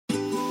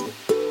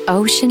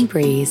Ocean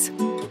breeze,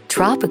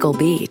 tropical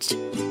beach,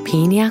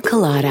 pina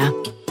colada.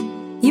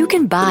 You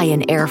can buy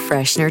an air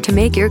freshener to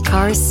make your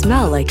car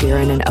smell like you're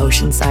in an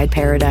oceanside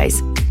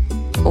paradise.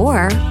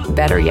 Or,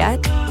 better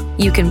yet,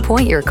 you can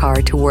point your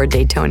car toward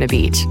Daytona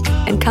Beach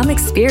and come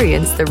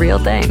experience the real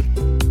thing.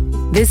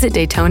 Visit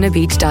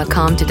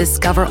DaytonaBeach.com to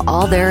discover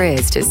all there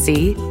is to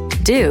see,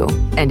 do,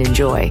 and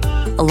enjoy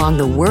along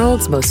the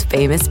world's most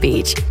famous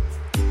beach.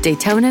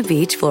 Daytona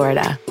Beach,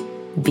 Florida.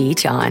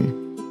 Beach on.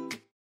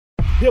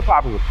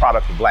 Hip-hop is a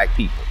product of black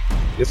people.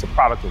 It's a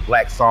product of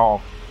black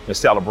song and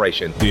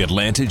celebration. The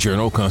Atlanta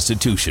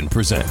Journal-Constitution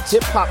presents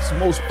hip-hop's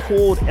most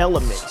pulled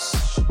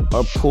elements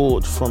are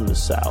pulled from the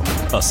South.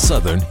 A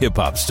Southern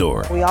hip-hop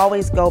story. We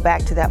always go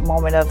back to that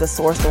moment of the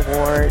Source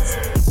Awards.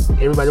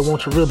 Everybody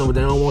wants your rhythm, but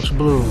they don't want your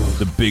blues.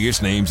 The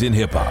biggest names in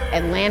hip-hop.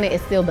 Atlanta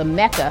is still the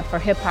mecca for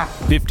hip-hop.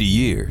 50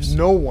 years.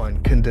 No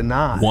one can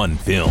deny one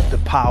film. The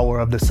power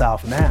of the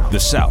South now. The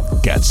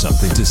South got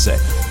something to say.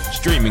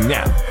 Streaming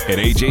now at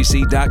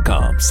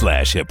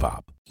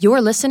ajc.com/hiphop.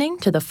 You're listening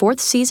to the 4th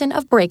season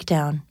of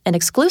Breakdown, an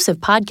exclusive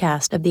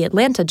podcast of the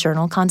Atlanta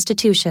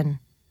Journal-Constitution.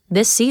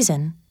 This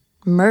season,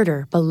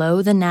 Murder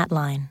Below the Gnat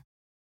Line.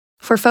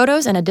 For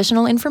photos and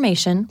additional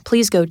information,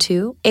 please go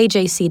to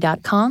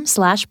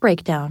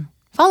ajc.com/breakdown.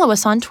 Follow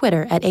us on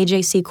Twitter at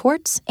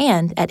AJCCourts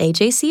and at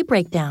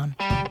AJCBreakdown.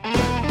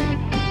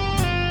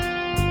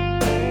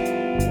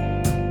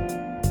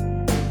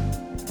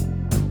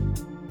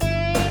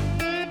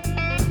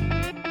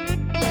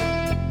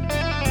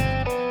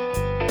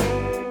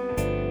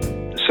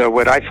 So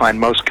what I find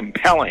most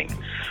compelling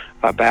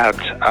about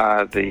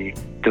the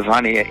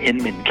Devania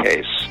Inman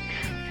case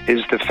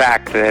is the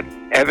fact that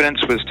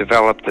evidence was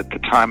developed at the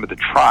time of the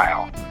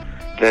trial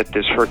that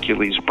this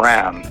Hercules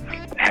Brown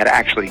had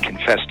actually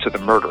confessed to the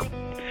murder.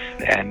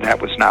 And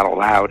that was not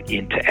allowed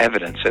into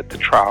evidence at the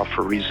trial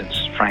for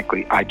reasons,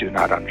 frankly, I do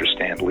not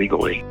understand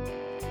legally.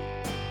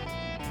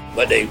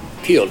 But they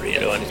killed her,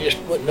 and there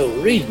just wasn't no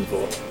reason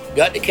for it.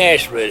 Got the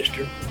cash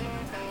register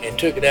and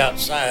took it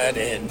outside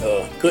and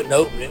couldn't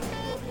open it.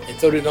 And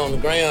threw it on the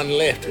ground and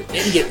left it.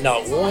 Didn't get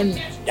not one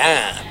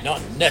dime, not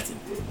nothing,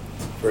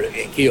 for it.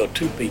 It killed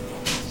 2 people.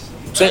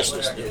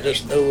 Senseless. There's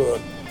just no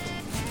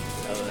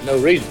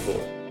reason for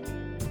it.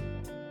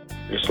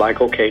 It's like,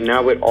 okay,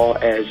 now it all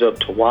adds up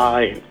to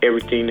why and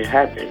everything that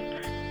happened.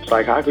 It's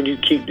like, how could you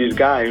keep this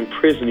guy in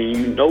prison and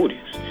you know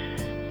this?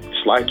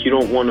 It's like you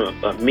don't want to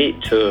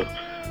admit to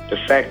the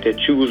fact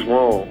that you was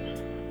wrong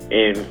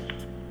and,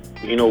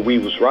 we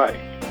was right.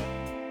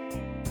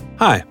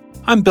 Hi,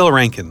 I'm Bill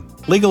Rankin,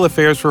 legal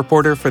affairs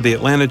reporter for the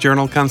Atlanta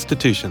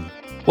Journal-Constitution.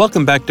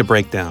 Welcome back to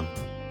Breakdown.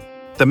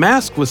 The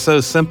mask was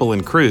so simple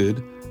and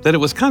crude that it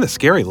was kind of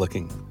scary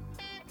looking.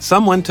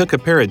 Someone took a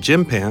pair of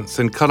gym pants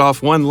and cut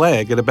off one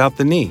leg at about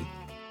the knee.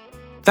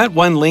 That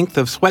one length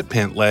of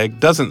sweatpant leg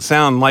doesn't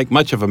sound like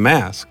much of a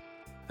mask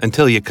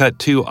until you cut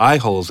 2 eye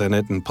holes in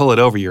it and pull it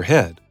over your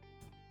head.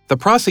 The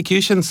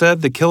prosecution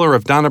said the killer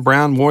of Donna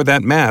Brown wore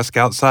that mask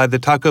outside the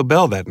Taco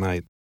Bell that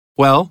night.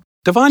 Well,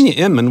 Devania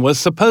Inman was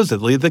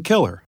supposedly the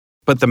killer.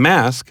 But the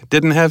mask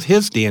didn't have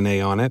his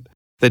DNA on it.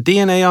 The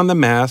DNA on the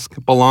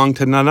mask belonged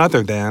to none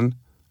other than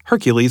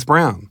Hercules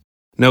Brown.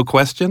 No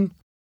question,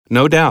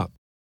 no doubt.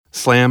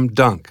 Slam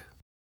dunk.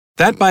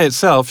 That by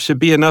itself should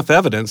be enough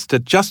evidence to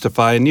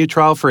justify a new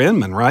trial for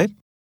Inman, right?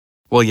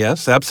 Well,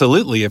 yes,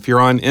 absolutely if you're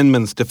on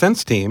Inman's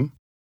defense team.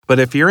 But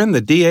if you're in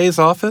the DA's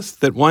office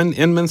that won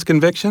Inman's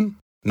conviction,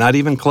 not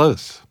even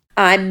close.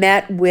 I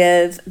met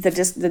with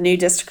the new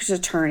district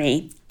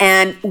attorney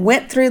and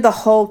went through the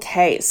whole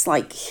case.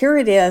 Like, here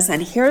it is,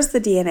 and here's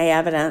the DNA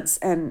evidence.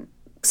 And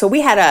so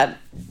we had a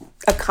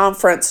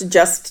conference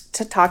just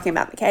to talking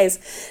about the case.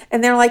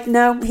 And they're like,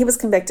 no, he was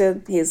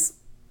convicted. He's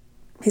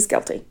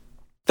guilty.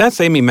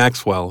 That's Amy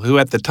Maxwell, who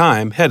at the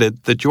time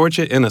headed the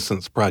Georgia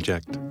Innocence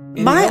Project.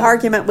 My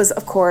argument was,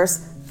 of course,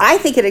 I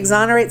think it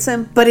exonerates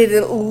him, but it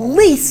at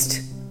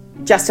least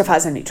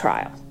justifies a new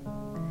trial.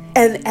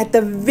 And at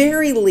the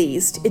very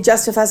least, it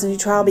justifies a new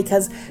trial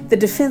because the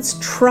defense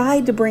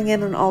tried to bring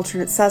in an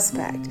alternate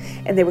suspect,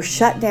 and they were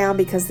shut down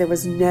because there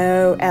was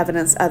no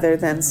evidence other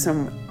than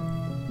some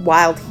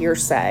wild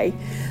hearsay,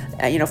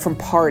 from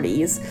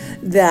parties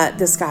that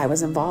this guy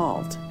was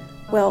involved.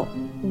 Well,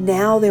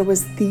 now there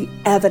was the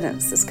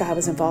evidence this guy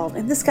was involved,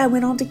 and this guy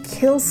went on to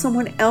kill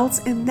someone else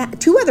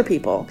 2 other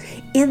people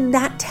in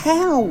that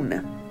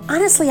town.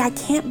 Honestly, I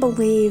can't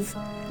believe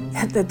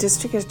that the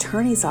district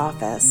attorney's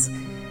office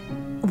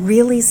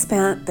really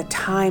spent the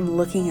time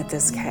looking at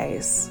this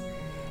case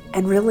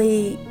and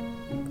really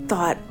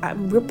thought,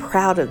 we're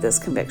proud of this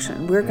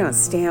conviction. We're going to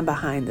stand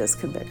behind this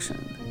conviction.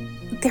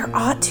 There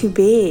ought to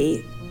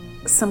be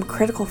some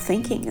critical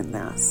thinking in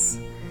this.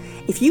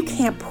 If you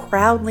can't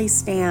proudly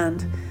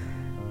stand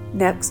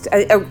next,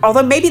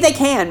 although maybe they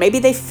can, maybe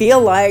they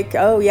feel like,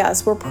 oh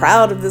yes, we're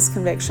proud of this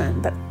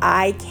conviction, but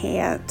I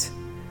can't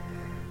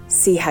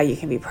see how you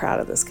can be proud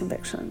of this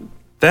conviction.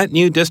 That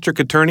new district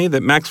attorney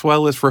that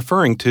Maxwell is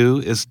referring to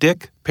is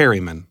Dick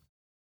Perryman.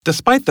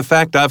 Despite the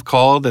fact I've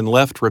called and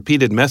left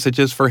repeated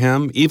messages for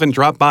him, even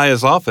dropped by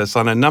his office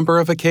on a number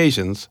of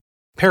occasions,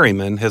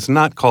 Perryman has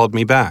not called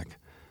me back.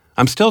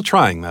 I'm still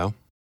trying, though.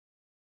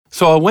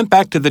 So I went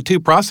back to the two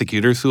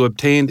prosecutors who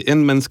obtained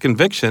Inman's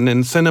conviction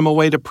and sent him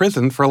away to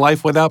prison for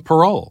life without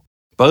parole.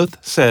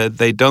 Both said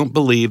they don't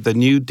believe the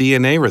new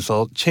DNA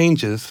result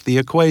changes the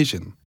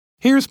equation.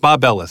 Here's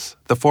Bob Ellis,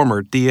 the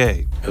former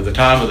DA. At the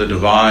time of the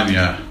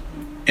Devanya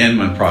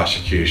Inman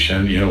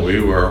prosecution, we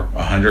were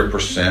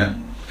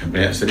 100%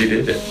 convinced that he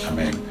did it. I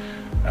mean,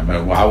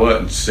 I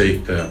wouldn't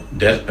seek the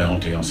death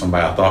penalty on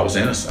somebody I thought was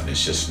innocent.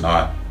 It's just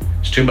not,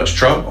 it's too much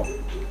trouble.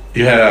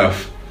 You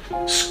have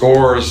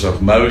scores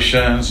of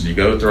motions, and you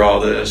go through all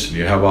this, and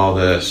you have all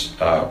this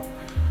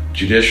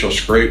judicial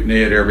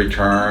scrutiny at every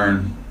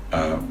turn.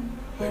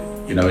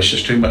 It's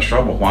just too much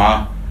trouble.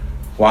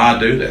 Why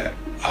do that?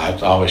 I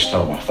always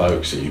told my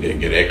folks that you didn't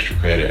get extra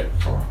credit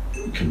for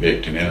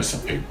convicting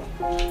innocent people.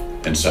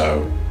 And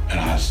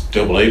I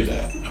still believe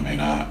that.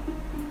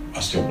 I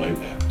still believe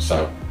that.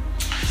 So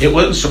it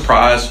wouldn't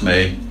surprise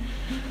me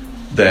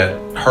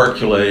that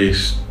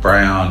Hercules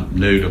Brown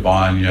knew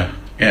Devanya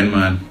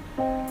Inman.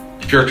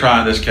 If you're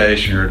trying this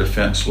case and you're a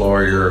defense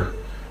lawyer,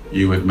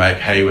 you would make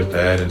hay with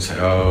that and say,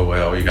 oh,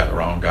 well, you got the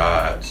wrong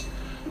guy.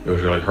 It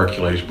was really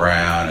Hercules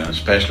Brown, and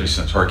especially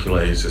since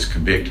Hercules is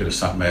convicted of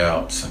something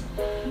else.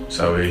 And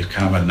so he's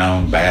kind of a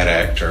known bad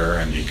actor,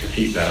 and you could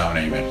heap that on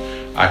him,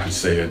 and I could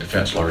see a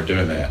defense lawyer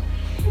doing that.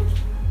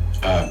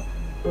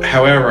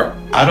 However,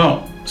 I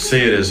don't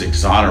see it as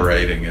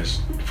exonerating as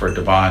for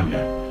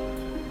Devanya.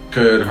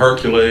 Could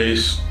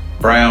Hercules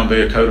Brown be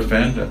a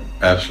co-defendant?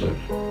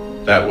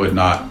 Absolutely. That would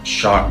not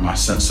shock my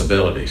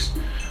sensibilities.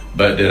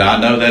 But did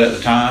I know that at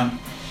the time?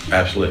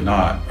 Absolutely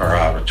not, or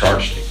I would have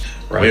charged him.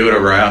 We would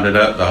have rounded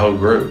up the whole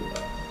group.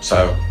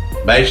 So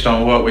based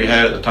on what we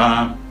had at the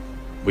time,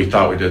 we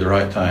thought we did the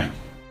right thing.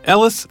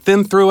 Ellis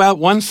then threw out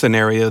one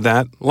scenario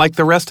that, like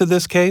the rest of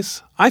this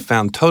case, I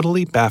found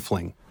totally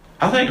baffling.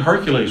 I think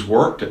Hercules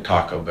worked at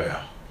Taco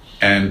Bell.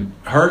 And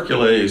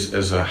Hercules,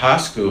 as a high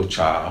school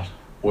child,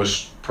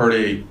 was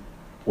pretty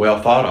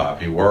well thought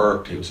of. He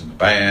worked, he was in the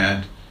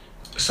band.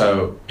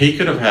 So he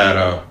could have had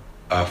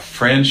a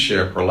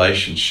friendship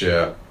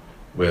relationship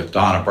with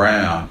Donna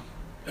Brown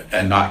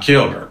and not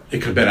killed her. It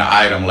could have been an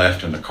item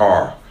left in the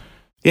car.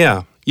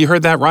 Yeah, you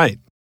heard that right.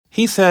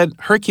 He said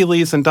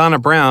Hercules and Donna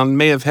Brown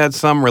may have had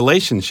some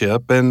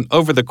relationship, and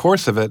over the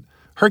course of it,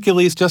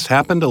 Hercules just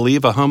happened to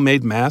leave a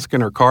homemade mask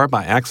in her car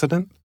by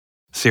accident?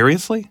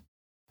 Seriously?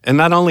 And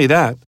not only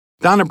that,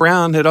 Donna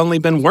Brown had only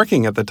been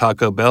working at the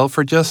Taco Bell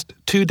for just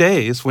 2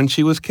 days when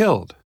she was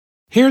killed.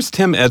 Here's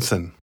Tim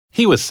Edson.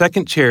 He was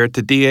second chair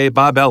to DA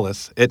Bob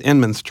Ellis at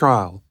Inman's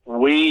trial.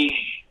 We,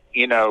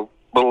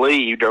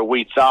 believed or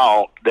we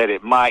thought that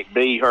it might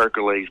be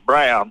Hercules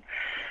Brown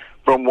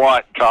from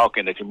what talk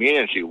in the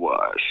community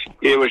was.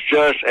 It was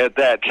just at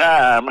that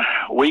time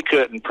we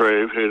couldn't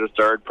prove who the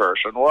third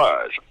person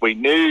was. We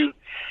knew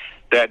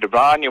that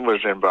Devanya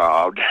was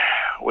involved.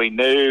 We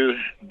knew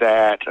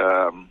that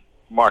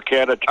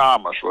Marquetta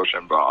Thomas was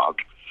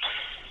involved.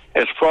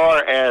 As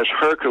far as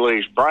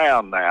Hercules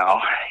Brown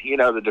now,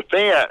 the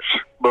defense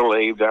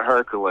believed that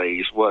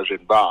Hercules was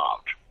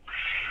involved.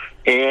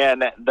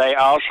 And they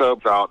also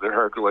thought that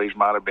Hercules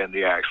might have been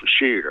the actual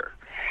shooter.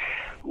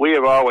 We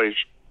have always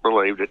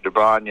believed that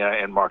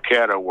Devanya and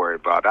Marquetta were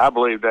involved. I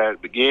believed that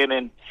at the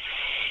beginning.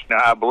 Now,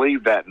 I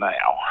believe that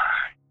now.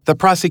 The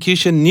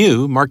prosecution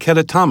knew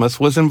Marquetta Thomas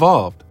was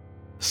involved.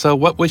 So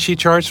what was she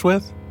charged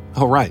with?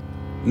 Oh, right,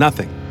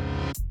 nothing.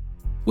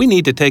 We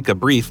need to take a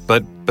brief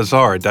but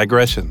bizarre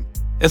digression.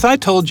 As I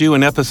told you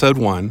in episode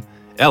 1,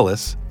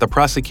 Ellis, the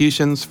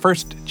prosecution's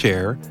first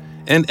chair,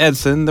 and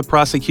Edson, the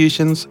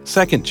prosecution's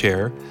second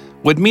chair,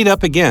 would meet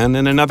up again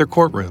in another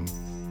courtroom.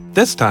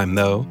 This time,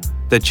 though,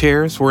 the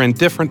chairs were in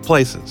different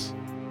places.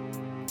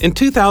 In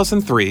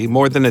 2003,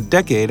 more than a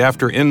decade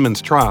after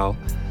Inman's trial,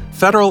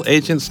 federal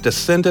agents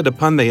descended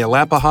upon the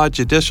Alapaha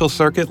Judicial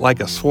Circuit like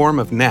a swarm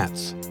of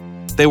gnats.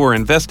 They were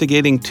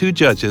investigating 2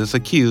 judges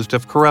accused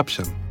of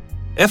corruption.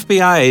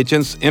 FBI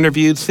agents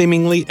interviewed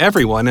seemingly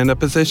everyone in a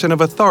position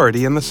of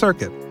authority in the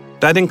circuit.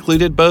 That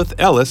included both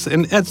Ellis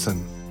and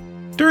Edson.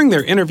 During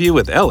their interview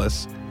with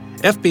Ellis,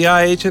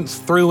 FBI agents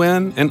threw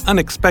in an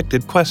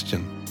unexpected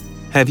question.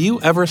 Have you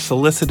ever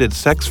solicited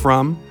sex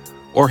from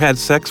or had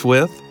sex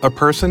with a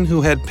person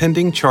who had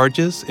pending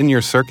charges in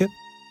your circuit?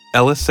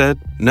 Ellis said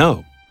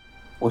no.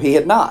 Well, he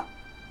had not.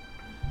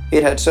 He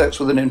had sex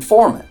with an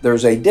informant.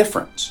 There's a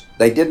difference.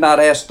 They did not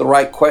ask the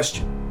right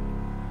question.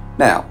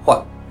 Now,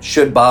 what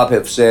should Bob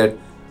have said?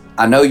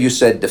 I know you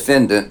said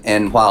defendant,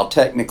 and while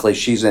technically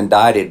she's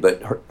indicted,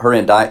 but her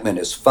indictment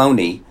is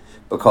phony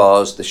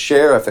because the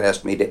sheriff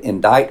asked me to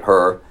indict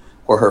her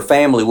where her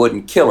family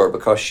wouldn't kill her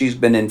because she's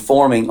been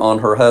informing on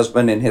her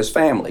husband and his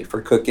family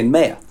for cooking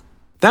meth.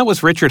 That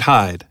was Richard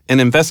Hyde, an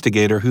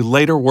investigator who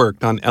later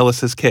worked on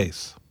Ellis's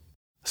case.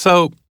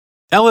 So,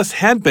 Ellis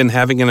had been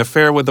having an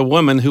affair with a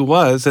woman who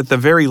was, at the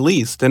very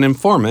least, an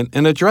informant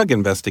in a drug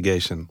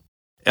investigation.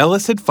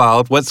 Ellis had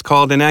filed what's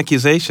called an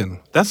accusation,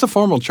 that's a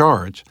formal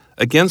charge,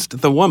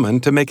 against the woman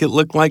to make it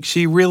look like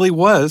she really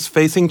was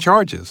facing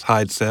charges,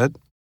 Hyde said.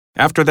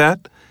 After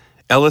that,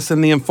 Ellis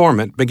and the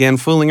informant began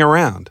fooling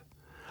around.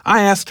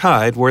 I asked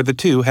Hyde where the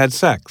two had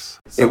sex.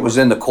 It was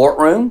in the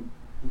courtroom.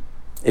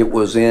 It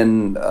was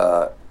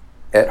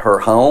at her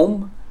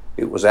home.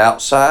 It was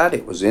outside.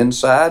 It was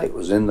inside. It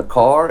was in the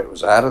car. It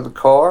was out of the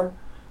car. I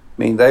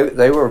mean,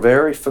 they were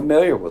very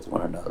familiar with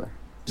one another.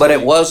 But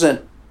it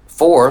wasn't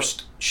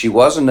forced. She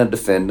wasn't a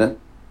defendant,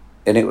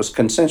 and it was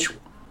consensual.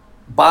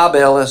 Bob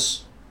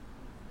Ellis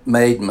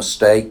made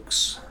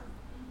mistakes,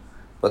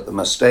 but the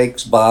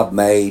mistakes Bob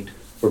made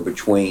were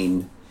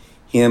between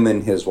him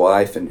and his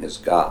wife and his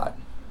God.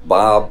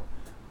 Bob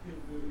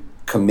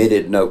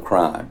committed no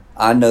crime.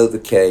 I know the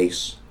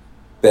case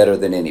better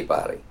than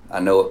anybody. I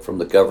know it from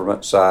the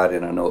government side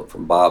and I know it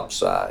from Bob's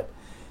side.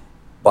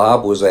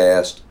 Bob was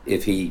asked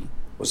if he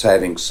was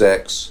having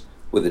sex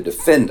with a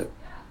defendant.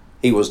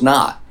 He was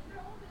not.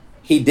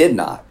 He did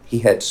not. He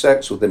had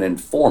sex with an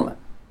informant.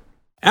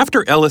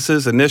 After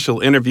Ellis's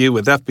initial interview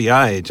with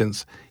FBI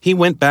agents, he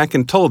went back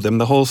and told them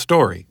the whole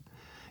story.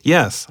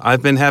 Yes,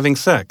 I've been having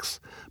sex,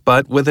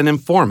 but with an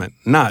informant,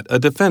 not a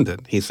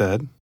defendant, he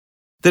said.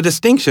 The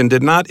distinction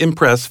did not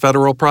impress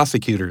federal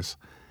prosecutors.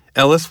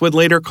 Ellis would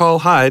later call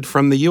Hyde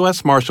from the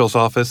U.S. Marshal's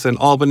office in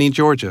Albany,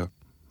 Georgia.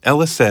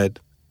 Ellis said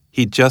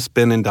he'd just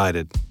been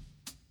indicted.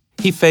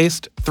 He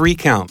faced 3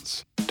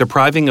 counts: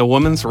 depriving a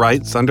woman's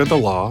rights under the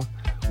law,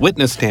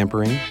 witness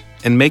tampering,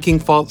 and making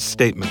false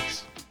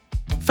statements.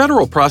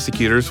 Federal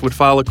prosecutors would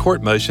file a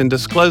court motion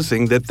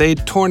disclosing that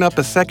they'd torn up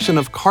a section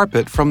of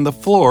carpet from the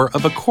floor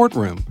of a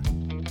courtroom.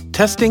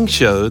 Testing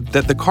showed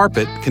that the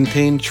carpet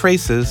contained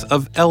traces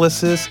of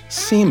Ellis's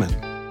semen.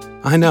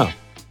 I know,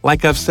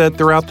 like I've said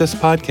throughout this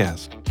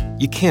podcast,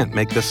 you can't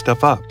make this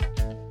stuff up.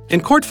 In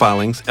court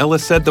filings,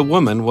 Ellis said the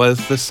woman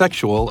was the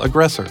sexual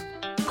aggressor.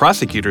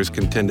 Prosecutors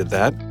contended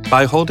that,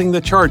 by holding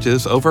the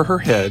charges over her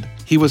head,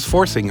 he was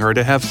forcing her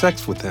to have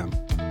sex with him.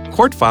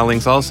 Court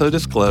filings also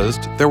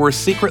disclosed there were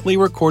secretly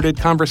recorded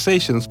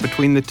conversations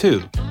between the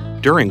two,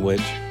 during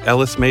which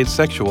Ellis made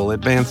sexual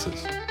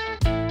advances.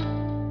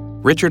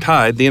 Richard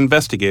Hyde, the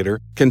investigator,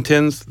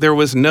 contends there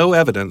was no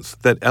evidence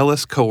that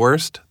Ellis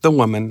coerced the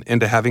woman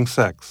into having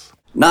sex.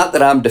 Not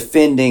that I'm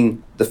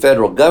defending the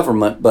federal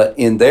government, but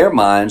in their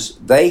minds,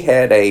 they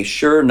had a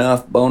sure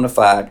enough bona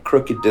fide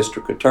crooked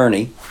district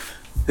attorney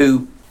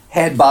who,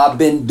 had Bob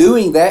been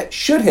doing that,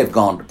 should have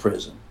gone to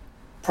prison.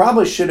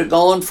 Probably should have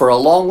gone for a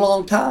long,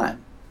 long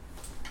time.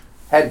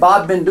 Had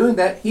Bob been doing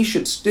that, he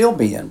should still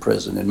be in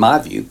prison, in my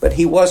view, but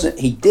he wasn't.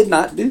 He did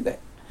not do that.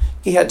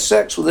 He had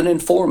sex with an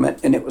informant,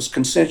 and it was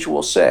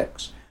consensual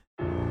sex.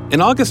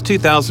 In August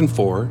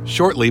 2004,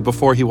 shortly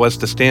before he was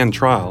to stand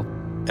trial,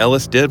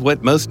 Ellis did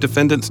what most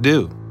defendants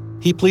do.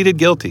 He pleaded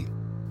guilty.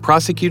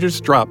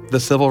 Prosecutors dropped the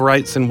civil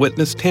rights and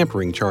witness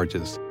tampering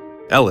charges.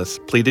 Ellis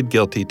pleaded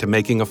guilty to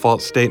making a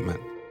false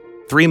statement.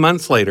 3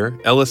 months later,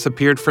 Ellis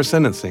appeared for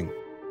sentencing.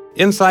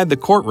 Inside the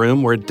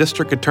courtroom were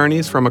district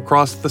attorneys from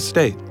across the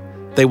state.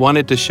 They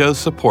wanted to show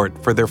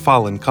support for their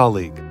fallen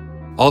colleague.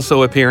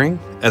 Also appearing,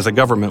 as a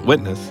government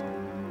witness,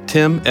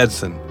 Tim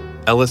Edson,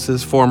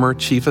 Ellis's former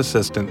chief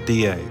assistant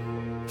DA.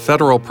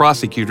 Federal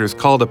prosecutors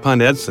called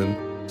upon Edson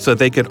so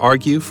they could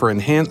argue for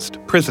enhanced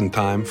prison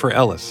time for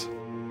Ellis.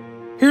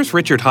 Here's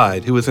Richard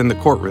Hyde, who was in the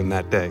courtroom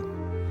that day.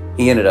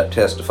 He ended up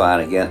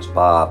testifying against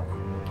Bob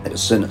at a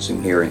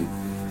sentencing hearing.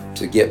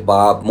 To get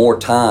Bob more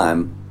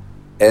time,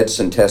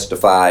 Edson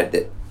testified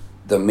that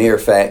the mere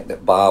fact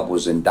that Bob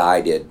was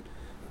indicted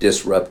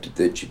disrupted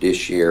the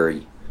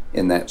judiciary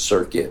in that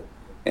circuit,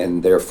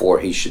 and therefore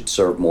he should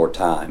serve more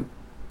time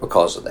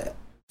because of that.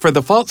 For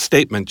the false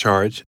statement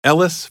charge,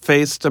 Ellis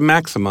faced a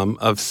maximum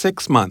of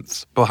 6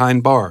 months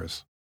behind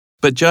bars.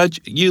 But Judge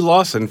Hugh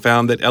Lawson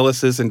found that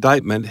Ellis's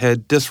indictment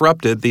had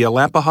disrupted the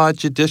Alapaha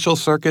Judicial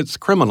Circuit's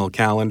criminal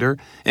calendar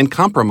and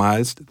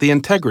compromised the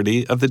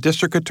integrity of the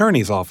district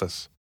attorney's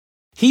office.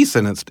 He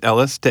sentenced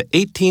Ellis to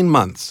 18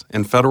 months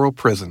in federal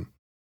prison.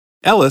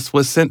 Ellis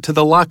was sent to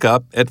the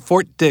lockup at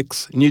Fort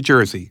Dix, New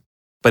Jersey.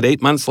 But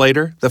 8 months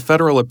later, the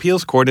federal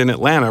appeals court in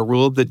Atlanta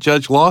ruled that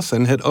Judge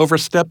Lawson had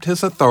overstepped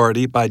his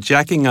authority by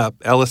jacking up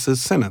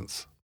Ellis's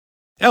sentence.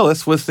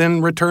 Ellis was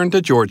then returned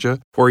to Georgia,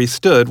 where he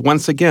stood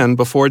once again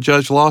before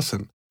Judge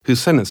Lawson, who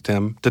sentenced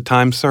him to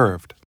time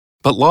served.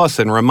 But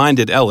Lawson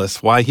reminded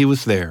Ellis why he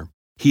was there.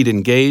 He'd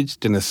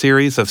engaged in a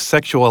series of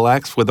sexual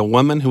acts with a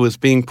woman who was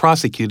being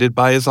prosecuted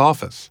by his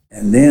office.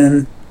 And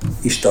then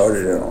he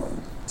started it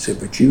on. He said,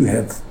 but you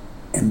have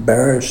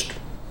embarrassed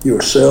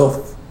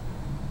yourself,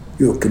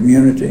 your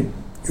community,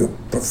 your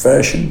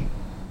profession.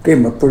 Gave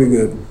him a pretty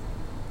good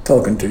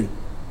talking to,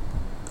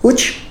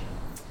 which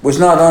was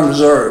not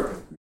undeserved.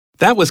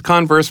 That was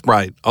Converse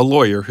Bright, a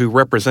lawyer who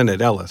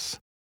represented Ellis.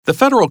 The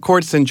federal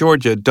courts in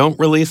Georgia don't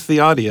release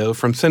the audio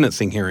from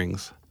sentencing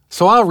hearings,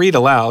 so I'll read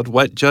aloud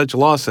what Judge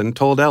Lawson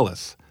told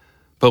Ellis.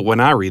 But when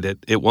I read it,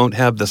 it won't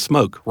have the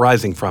smoke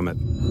rising from it.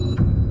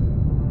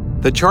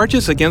 The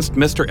charges against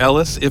Mr.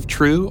 Ellis, if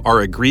true,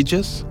 are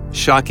egregious,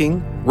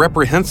 shocking,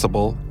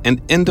 reprehensible,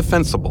 and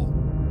indefensible.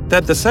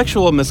 That the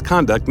sexual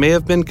misconduct may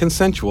have been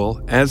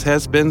consensual, as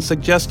has been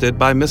suggested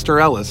by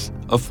Mr. Ellis,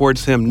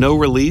 affords him no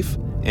relief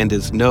and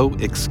is no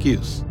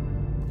excuse.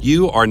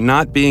 You are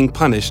not being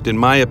punished, in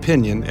my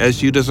opinion,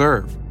 as you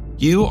deserve.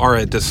 You are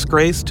a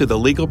disgrace to the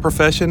legal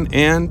profession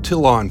and to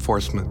law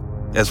enforcement,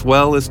 as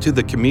well as to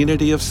the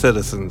community of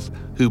citizens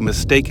who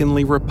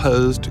mistakenly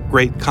reposed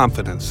great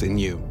confidence in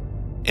you.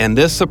 And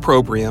this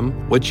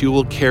opprobrium, which you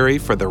will carry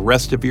for the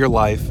rest of your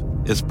life,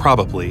 is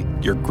probably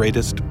your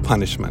greatest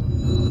punishment.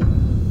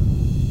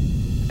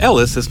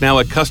 Ellis is now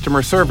a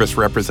customer service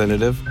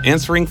representative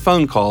answering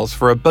phone calls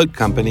for a boat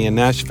company in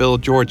Nashville,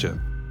 Georgia.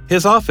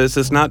 His office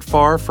is not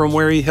far from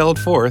where he held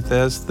forth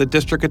as the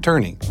district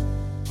attorney.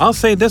 I'll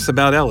say this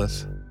about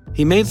Ellis.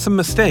 He made some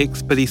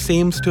mistakes, but he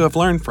seems to have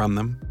learned from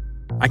them.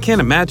 I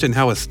can't imagine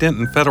how a stint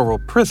in federal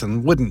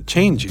prison wouldn't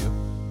change you.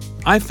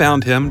 I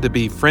found him to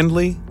be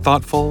friendly,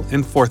 thoughtful,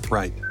 and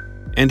forthright,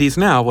 and he's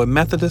now a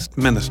Methodist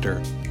minister,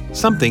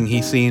 something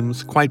he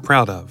seems quite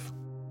proud of.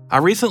 I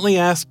recently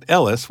asked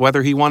Ellis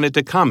whether he wanted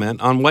to comment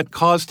on what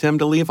caused him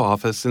to leave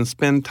office and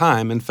spend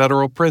time in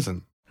federal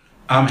prison.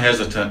 I'm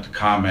hesitant to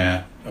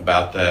comment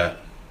about that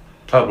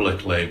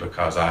publicly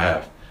because I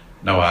have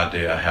no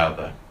idea how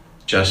the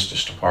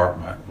Justice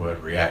Department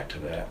would react to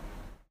that.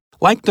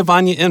 Like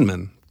Devanya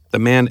Inman, the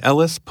man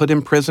Ellis put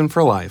in prison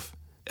for life,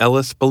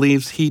 Ellis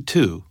believes he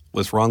too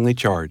was wrongly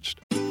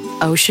charged.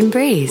 Ocean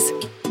breeze,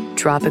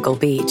 tropical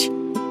beach.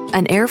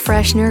 An air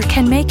freshener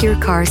can make your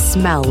car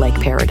smell like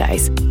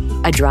paradise.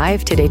 A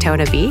drive to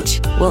Daytona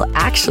Beach will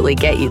actually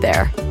get you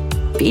there.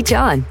 Beach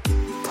on.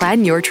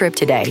 Plan your trip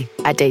today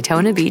at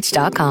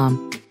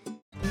DaytonaBeach.com.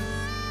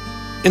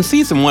 In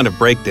Season 1 of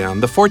Breakdown,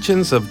 the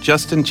fortunes of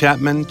Justin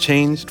Chapman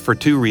changed for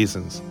two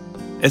reasons.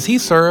 As he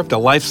served a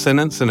life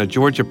sentence in a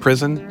Georgia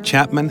prison,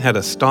 Chapman had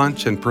a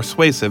staunch and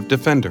persuasive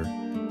defender.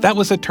 That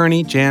was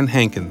attorney Jan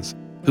Hankins,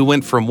 who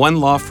went from one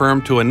law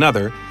firm to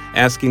another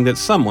asking that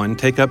someone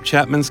take up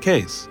Chapman's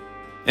case.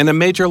 And a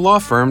major law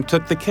firm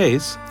took the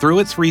case, threw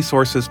its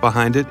resources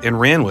behind it, and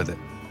ran with it.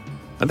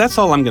 Now, that's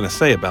all I'm going to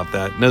say about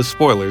that. No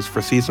spoilers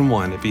for Season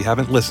 1 if you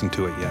haven't listened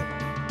to it yet.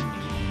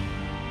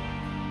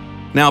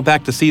 Now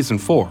back to Season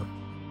 4.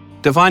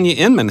 Devanya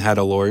Inman had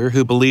a lawyer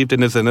who believed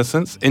in his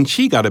innocence, and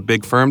she got a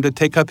big firm to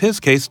take up his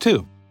case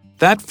too.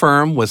 That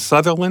firm was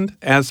Sutherland,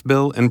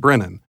 Asbill, and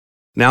Brennan,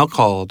 now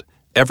called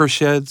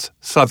Eversheds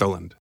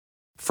Sutherland.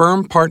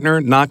 Firm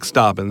partner Knox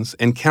Dobbins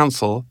and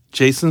counsel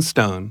Jason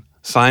Stone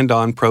signed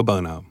on pro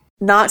bono.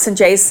 Knox and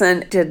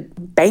Jason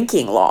did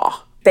banking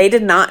law. They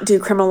did not do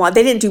criminal law.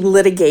 They didn't do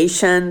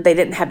litigation. They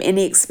didn't have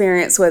any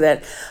experience with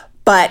it.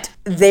 But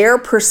their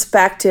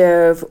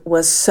perspective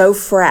was so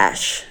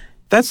fresh.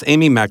 That's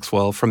Amy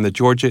Maxwell from the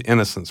Georgia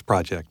Innocence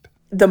Project.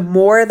 The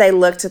more they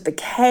looked at the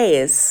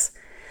case,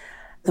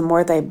 the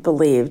more they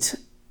believed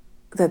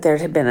that there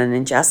had been an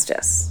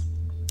injustice.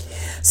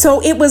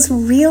 So it was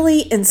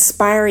really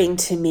inspiring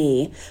to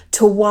me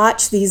to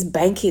watch these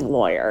banking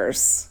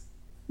lawyers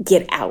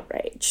get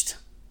outraged.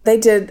 They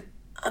did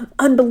an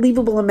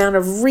unbelievable amount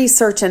of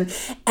research and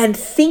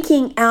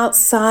thinking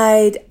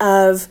outside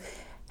of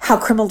how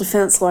criminal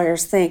defense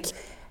lawyers think.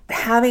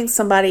 Having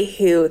somebody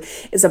who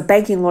is a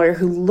banking lawyer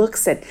who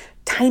looks at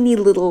tiny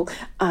little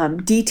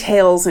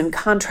details and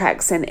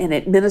contracts and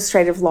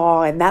administrative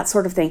law and that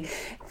sort of thing,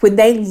 when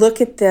they look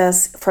at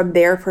this from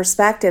their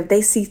perspective,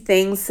 they see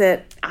things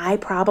that I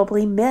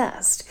probably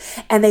missed,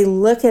 and they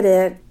look at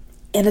it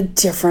in a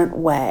different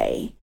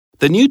way.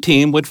 The new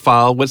team would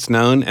file what's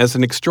known as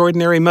an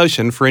extraordinary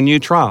motion for a new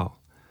trial.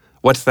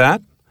 What's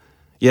that?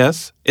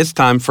 Yes, it's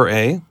time for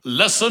a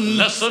lesson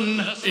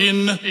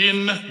in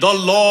the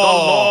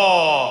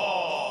law.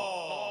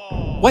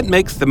 What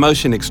makes the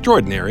motion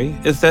extraordinary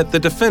is that the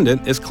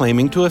defendant is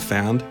claiming to have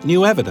found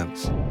new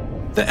evidence.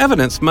 The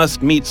evidence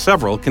must meet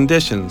several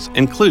conditions,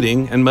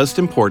 including, and most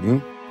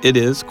important, it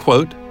is,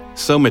 quote,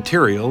 so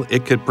material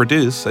it could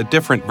produce a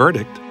different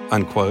verdict,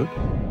 unquote.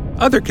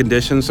 Other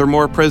conditions are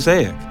more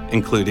prosaic,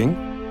 including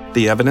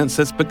the evidence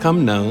that's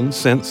become known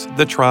since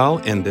the trial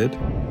ended.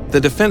 The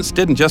defense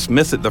didn't just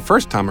miss it the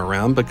first time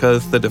around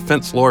because the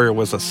defense lawyer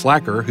was a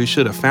slacker who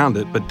should have found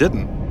it but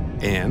didn't.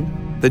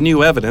 And the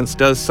new evidence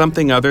does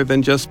something other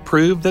than just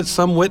prove that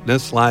some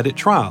witness lied at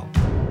trial.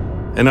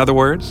 In other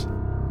words,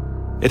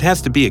 it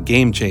has to be a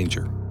game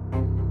changer.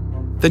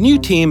 The new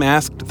team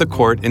asked the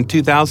court in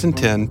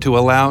 2010 to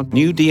allow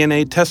new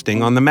DNA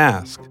testing on the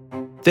mask.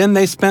 Then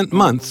they spent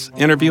months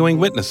interviewing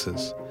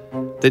witnesses.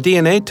 The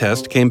DNA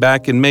test came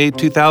back in May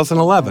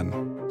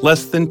 2011,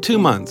 less than 2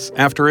 months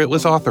after it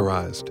was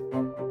authorized.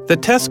 The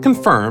test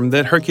confirmed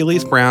that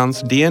Hercules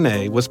Brown's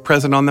DNA was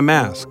present on the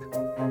mask,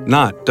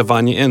 not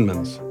Devanya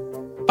Inman's.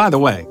 By the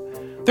way,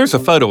 there's a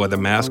photo of the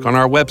mask on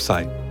our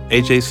website,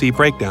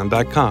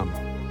 ajcbreakdown.com.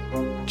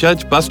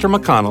 Judge Buster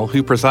McConnell,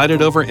 who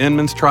presided over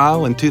Inman's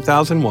trial in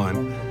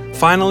 2001,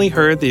 finally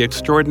heard the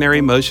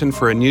extraordinary motion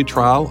for a new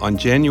trial on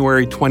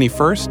January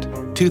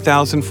 21st,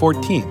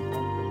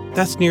 2014.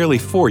 That's nearly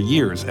 4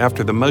 years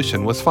after the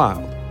motion was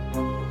filed.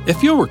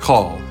 If you'll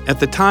recall, at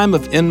the time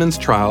of Inman's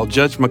trial,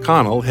 Judge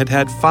McConnell had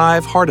had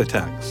 5 heart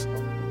attacks.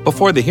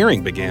 Before the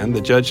hearing began,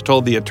 the judge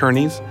told the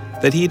attorneys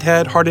that he'd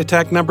had heart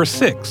attack number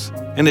 6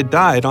 and had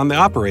died on the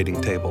operating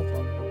table.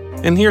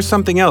 And here's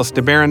something else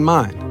to bear in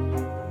mind.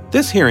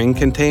 This hearing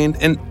contained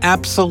an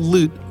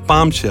absolute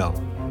bombshell.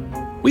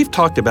 We've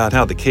talked about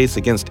how the case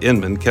against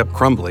Inman kept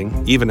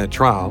crumbling, even at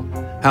trial,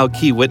 how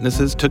key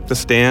witnesses took the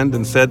stand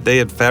and said they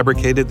had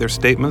fabricated their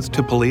statements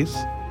to police.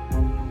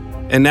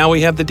 And now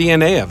we have the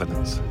DNA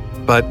evidence.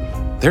 But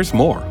there's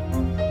more.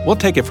 We'll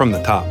take it from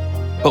the top,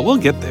 but we'll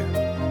get there.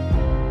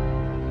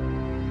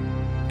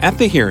 At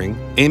the hearing,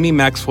 Amy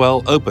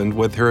Maxwell opened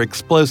with her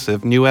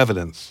explosive new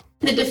evidence.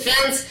 The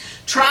defense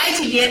tried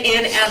to get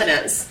in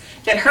evidence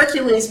that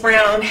Hercules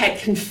Brown had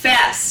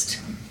confessed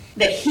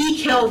that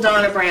he killed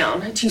Donna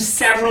Brown to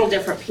several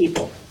different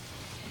people.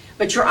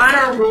 But Your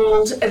Honor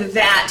ruled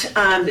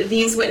that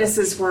these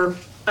witnesses were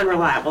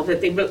unreliable,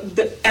 that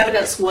the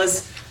evidence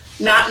was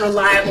not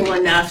reliable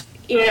enough.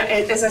 You know,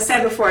 as I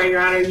said before, Your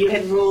Honor, you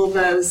had ruled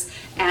those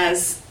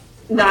as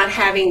not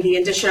having the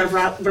indicia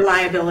of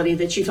reliability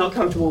that you felt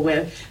comfortable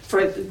with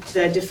for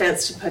the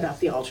defense to put up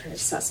the alternate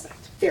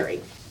suspect.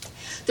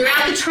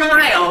 Throughout the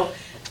trial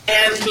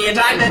and the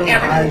indictment,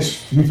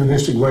 nice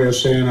euphemistic way of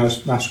saying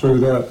I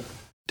screwed up.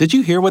 Did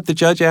you hear what the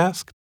judge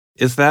asked?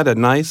 Is that a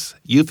nice,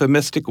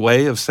 euphemistic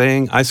way of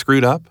saying I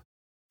screwed up?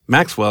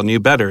 Maxwell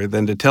knew better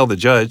than to tell the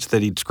judge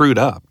that he'd screwed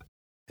up.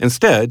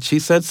 Instead, she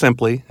said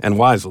simply and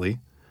wisely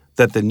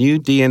that the new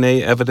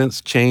DNA evidence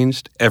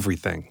changed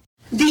everything.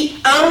 The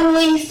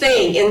only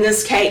thing in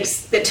this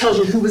case that tells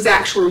you who was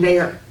actually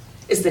there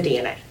is the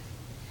DNA.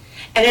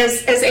 And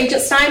as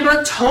Agent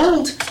Steinberg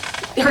told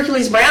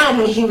Hercules Brown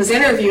when he was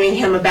interviewing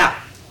him about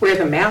where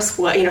the mask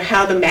was, you know,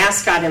 how the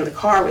mask got in the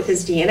car with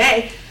his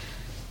DNA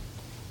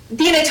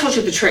tells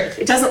you the truth.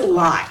 It doesn't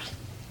lie.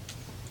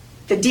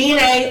 The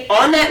DNA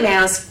on that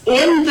mask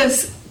in the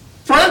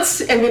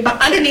front, and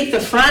underneath the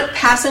front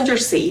passenger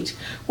seat,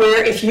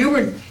 where if you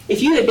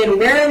had been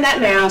wearing that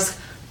mask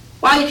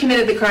while you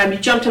committed the crime, you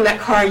jumped in that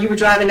car, you were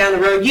driving down the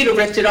road, you'd have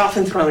ripped it off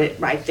and thrown it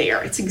right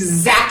there. It's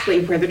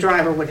exactly where the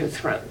driver would have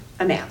thrown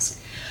a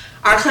mask.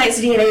 Our client's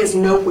DNA is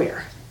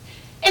nowhere.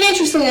 And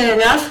interestingly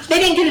enough, they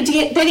didn't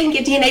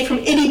get DNA from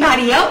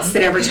anybody else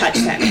that ever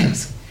touched that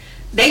mask.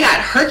 They got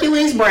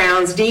Hercules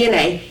Brown's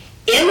DNA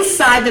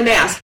inside the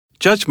mask.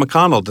 Judge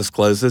McConnell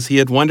discloses he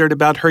had wondered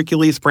about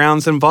Hercules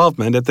Brown's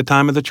involvement at the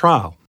time of the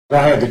trial. I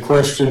had the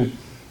question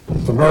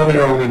from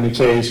earlier on in the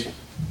case,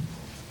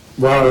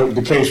 while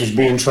the case was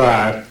being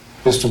tried,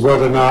 as to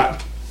whether or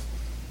not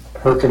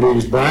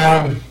Hercules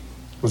Brown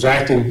was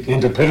acting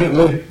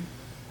independently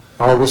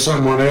or with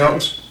someone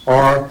else,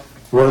 or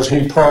was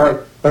he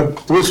part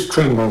of this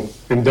criminal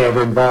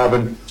endeavor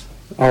involving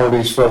all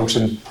these folks.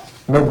 And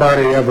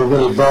nobody ever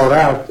really brought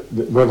out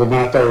whether or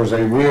not there was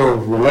a real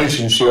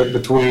relationship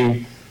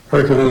between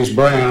Hercules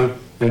Brown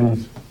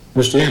and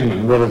Mr.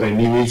 Inman, whether they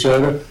knew each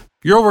other.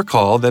 You'll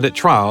recall that at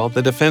trial,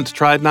 the defense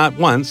tried not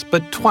once,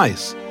 but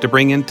twice to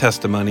bring in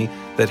testimony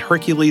that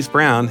Hercules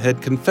Brown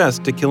had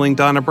confessed to killing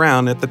Donna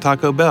Brown at the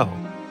Taco Bell.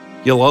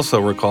 You'll also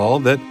recall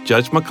that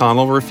Judge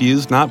McConnell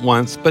refused not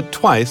once, but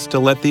twice to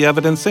let the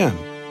evidence in.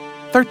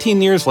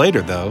 13 years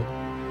later, though,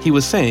 he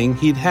was saying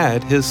he'd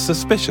had his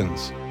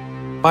suspicions.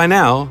 By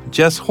now,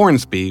 Jess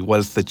Hornsby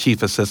was the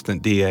chief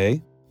assistant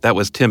DA. That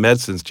was Tim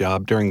Edson's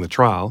job during the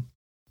trial.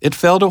 It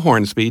fell to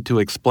Hornsby to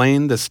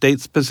explain the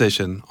state's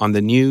position on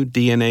the new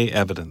DNA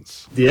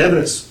evidence. The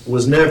evidence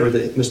was never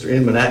that Mr.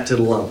 Inman acted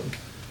alone.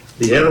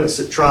 The evidence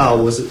at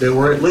trial was that there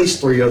were at least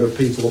 3 other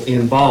people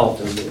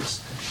involved in this.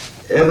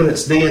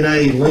 Evidence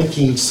DNA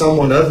linking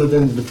someone other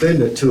than the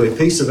defendant to a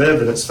piece of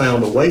evidence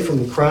found away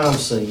from the crime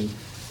scene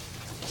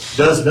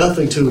does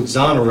nothing to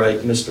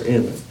exonerate Mr.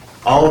 Inman.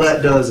 All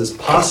that does is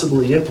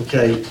possibly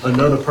implicate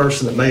another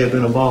person that may have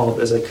been involved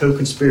as a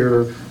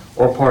co-conspirator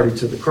or party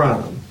to the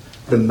crime.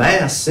 The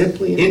mask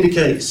simply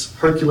indicates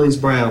Hercules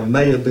Brown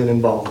may have been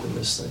involved in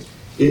this thing.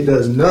 It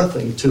does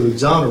nothing to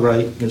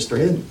exonerate Mr.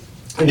 Inman.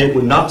 And it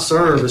would not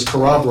serve as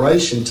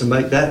corroboration to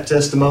make that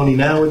testimony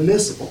now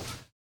admissible.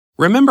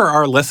 Remember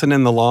our lesson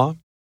in the law?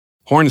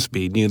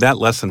 Hornsby knew that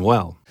lesson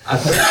well. I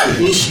think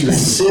the issue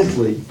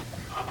simply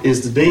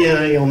is the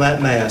DNA on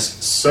that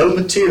mask so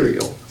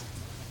material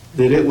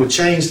that it would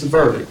change the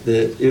verdict,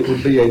 that it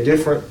would be a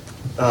different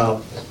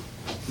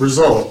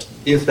result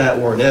if that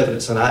weren't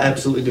evidence, and I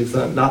absolutely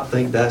do not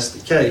think that's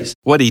the case.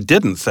 What he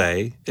didn't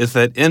say is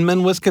that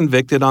Inman was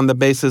convicted on the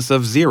basis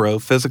of 0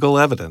 physical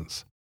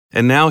evidence.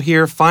 And now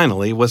here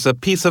finally was a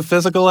piece of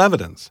physical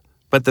evidence,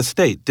 but the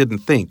state didn't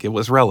think it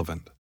was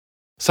relevant.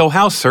 So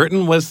how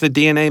certain was the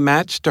DNA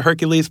match to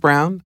Hercules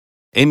Brown?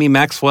 Amy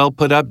Maxwell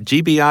put up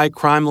GBI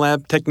Crime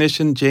Lab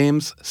technician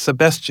James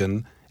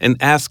Sebastian and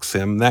asks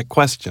him that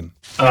question.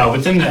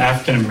 Within the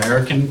African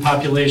American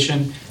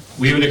population,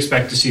 we would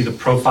expect to see the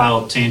profile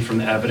obtained from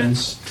the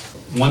evidence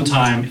one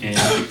time in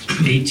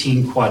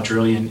 18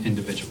 quadrillion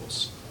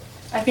individuals.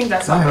 I think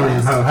that's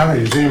how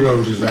many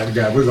zeros is that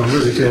guy? We're going to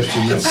really test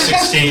him.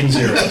 16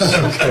 zeros.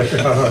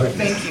 Okay, all right.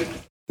 Thank you.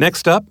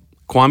 Next up,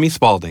 Kwame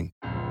Spalding.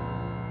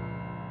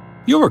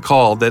 You'll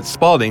recall that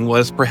Spalding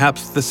was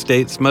perhaps the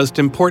state's most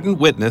important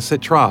witness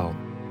at trial.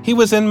 He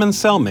was Inman's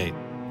cellmate.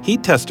 He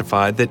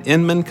testified that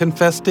Inman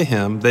confessed to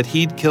him that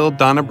he'd killed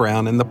Donna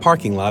Brown in the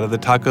parking lot of the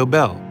Taco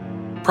Bell.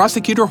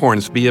 Prosecutor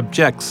Hornsby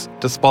objects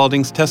to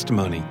Spaulding's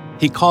testimony.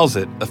 He calls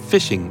it a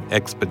fishing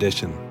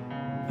expedition.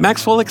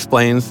 Maxwell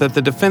explains that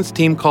the defense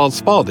team called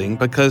Spaulding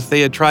because they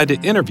had tried to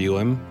interview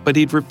him, but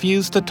he'd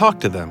refused to talk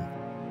to them.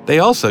 They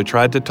also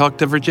tried to talk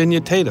to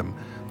Virginia Tatum,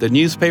 the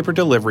newspaper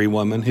delivery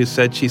woman who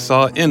said she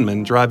saw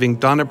Inman driving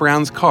Donna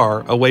Brown's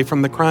car away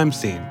from the crime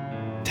scene.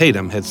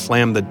 Tatum had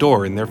slammed the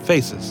door in their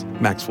faces,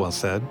 Maxwell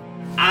said.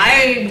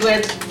 I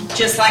would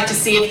just like to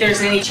see if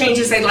there's any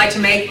changes they'd like to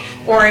make,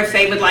 or if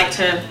they would like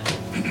to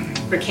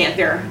recant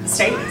their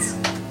statements,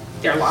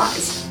 their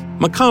lies.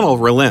 McConnell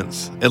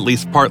relents, at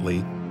least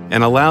partly,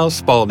 and allows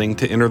Spaulding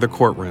to enter the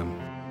courtroom.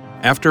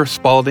 After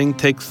Spaulding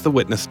takes the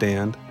witness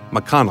stand,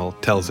 McConnell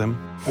tells him,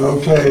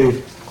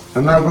 Okay,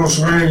 I'm not going to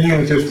swear you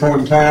in at this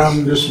point in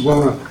time.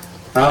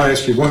 I'll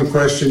ask you one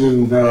question,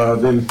 and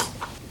then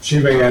she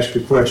may ask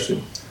a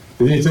question.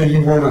 Anything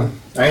you want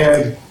to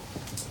add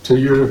to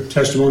your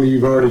testimony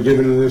you've already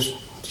given in this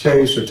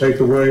case or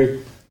take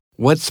away?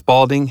 What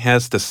Spaulding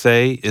has to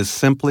say is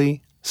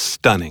simply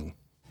stunning.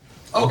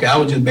 Okay, I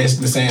was just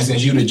basically saying,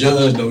 since you the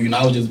judge, though,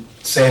 I was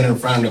just saying in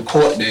front of the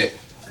court that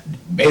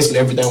basically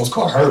everything was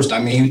coerced. I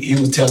mean, he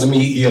was telling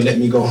me he'll let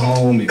me go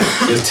home and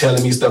just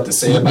telling me stuff to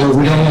say about it.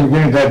 We don't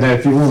want to get that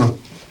if you want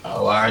to. Oh,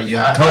 all right,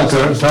 yeah.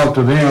 Talk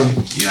to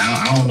them. Yeah,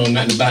 I don't know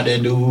nothing about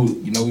that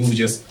dude. We was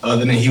just,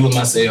 other than he was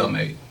my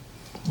cellmate.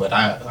 But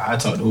I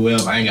talk to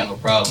whoever. I ain't got no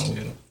problem with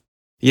him.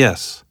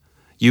 Yes,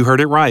 you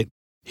heard it right.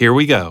 Here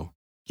we go.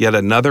 Yet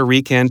another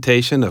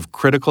recantation of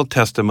critical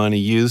testimony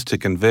used to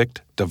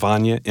convict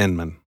Devanya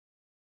Inman.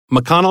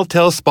 McConnell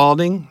tells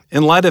Spaulding,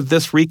 in light of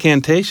this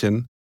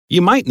recantation,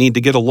 you might need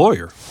to get a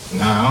lawyer.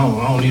 Nah,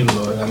 I don't need a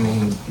lawyer. I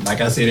mean,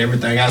 like I said,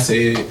 everything I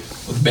said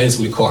was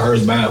basically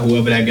coerced by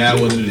whoever that guy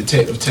was, the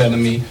detective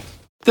telling me.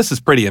 This is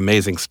pretty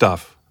amazing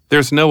stuff.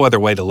 There's no other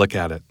way to look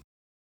at it.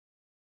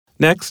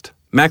 Next,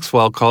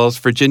 Maxwell calls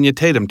Virginia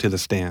Tatum to the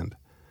stand.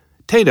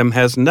 Tatum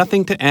has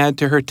nothing to add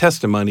to her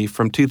testimony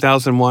from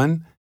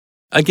 2001.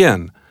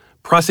 Again,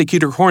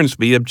 Prosecutor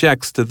Hornsby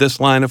objects to this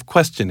line of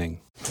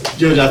questioning.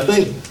 Judge, I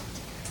think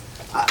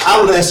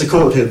I would ask the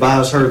court to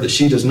advise her that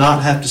she does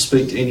not have to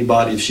speak to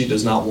anybody if she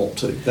does not want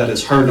to. That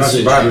is her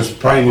decision. That's about as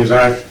plain as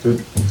I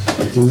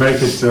can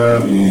make it.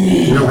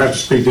 You don't have to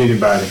speak to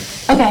anybody.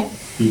 Okay.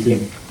 You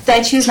can.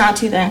 I choose not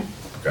to then.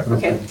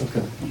 Okay.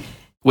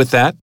 With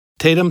that,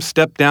 Tatum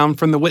stepped down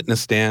from the witness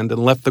stand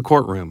and left the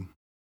courtroom.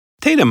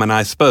 Tatum and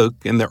I spoke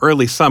in the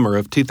early summer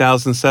of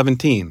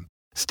 2017.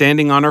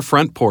 Standing on her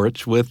front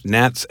porch with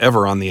gnats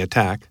ever on the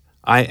attack,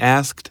 I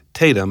asked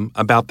Tatum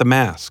about the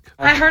mask.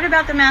 I heard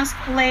about the mask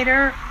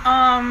later.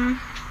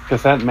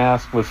 Because that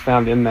mask was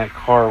found in that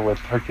car with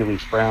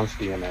Hercules Brown's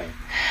DNA.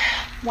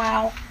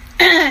 Wow.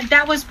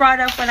 That was brought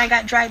up when I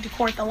got dragged to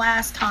court the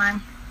last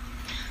time.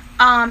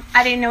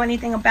 I didn't know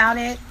anything about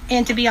it.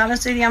 And to be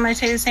honest with you, I'm going to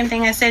say the same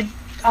thing I said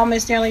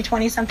almost nearly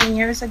 20-something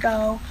years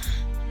ago.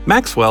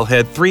 Maxwell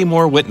had 3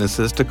 more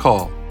witnesses to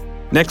call.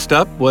 Next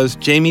up was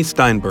Jamie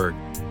Steinberg.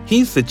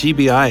 He's the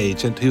GBI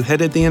agent who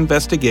headed the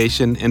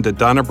investigation into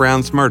Donna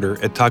Brown's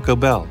murder at Taco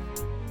Bell.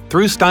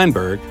 Through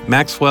Steinberg,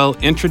 Maxwell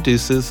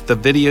introduces the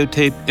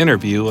videotaped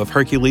interview of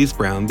Hercules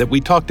Brown that we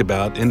talked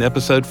about in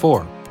Episode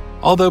 4.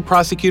 Although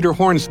Prosecutor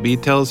Hornsby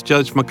tells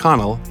Judge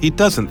McConnell he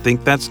doesn't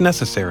think that's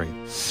necessary.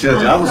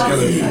 Judge, I was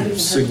going to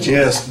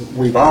suggest,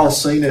 we've all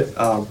seen it.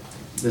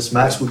 Ms.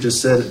 Maxwell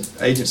just said it.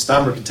 Agent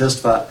Steinberg can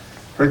testify.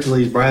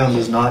 Hercules Brown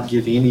does not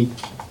give any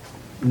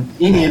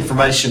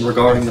information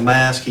regarding the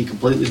mask. He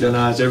completely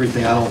denies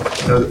everything. I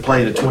don't know that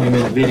playing a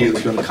 20-minute video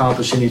is going to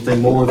accomplish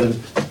anything more than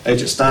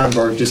Agent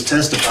Steinberg just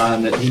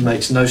testifying that he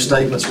makes no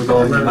statements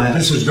regarding the mask.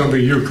 This is going to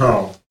be your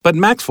call. But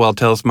Maxwell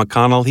tells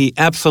McConnell he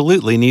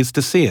absolutely needs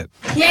to see it.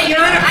 Yeah, Your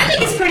Honor, I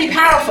think it's pretty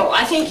powerful.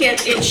 I think it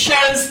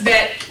shows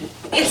that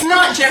it's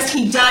not just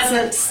he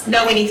doesn't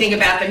know anything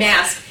about the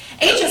mask.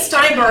 Agent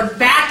Steinberg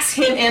backs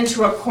him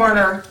into a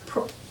corner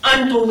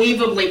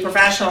unbelievably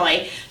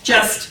professionally,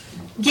 just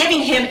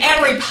giving him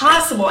every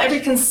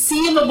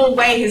conceivable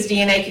way his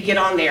DNA could get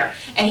on there.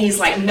 And he's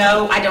like,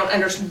 no, I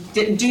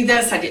didn't do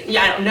this. I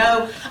don't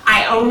know.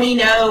 I only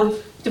know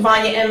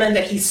Devanya Inman,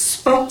 that he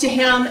spoke to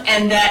him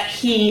and that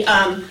he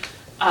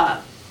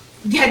had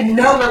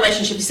no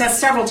relationship. He says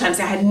several times,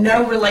 I had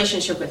no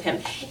relationship with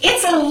him.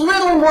 It's a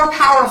little more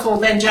powerful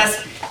than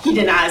just he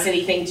denies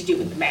anything to do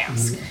with the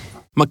mask.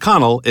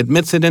 McConnell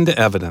admits it into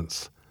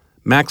evidence.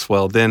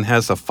 Maxwell then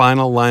has a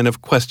final line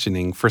of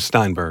questioning for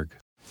Steinberg.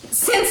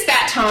 Since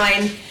that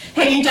time,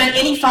 have you done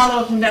any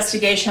follow-up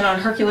investigation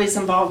on Hercules'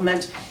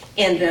 involvement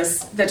in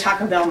the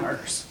Taco Bell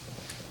murders?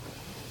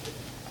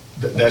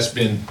 There's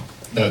been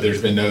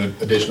no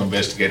additional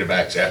investigative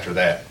acts after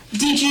that.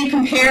 Did you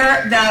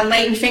compare the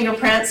latent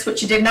fingerprints,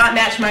 which did not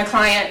match my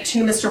client,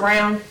 to Mr.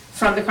 Brown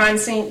from the crime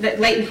scene, the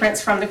latent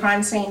prints from the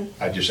crime scene?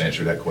 I just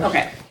answered that question.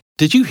 Okay.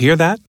 Did you hear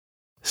that?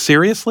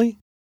 Seriously?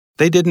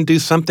 They didn't do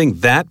something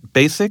that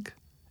basic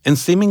and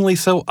seemingly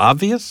so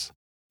obvious?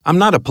 I'm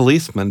not a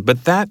policeman,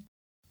 but that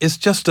is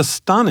just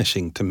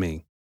astonishing to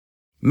me.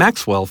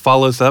 Maxwell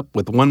follows up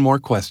with one more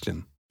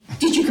question.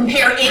 Did you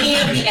compare any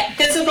of the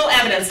physical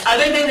evidence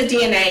other than the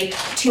DNA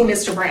to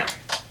Mr. Brown?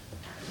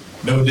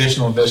 No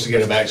additional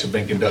investigative acts have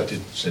been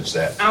conducted since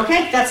that.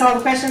 Okay, that's all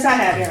the questions I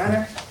have, Your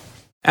Honor.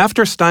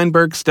 After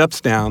Steinberg steps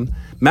down,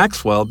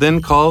 Maxwell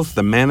then calls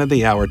the man of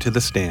the hour to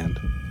the stand,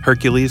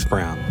 Hercules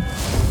Brown.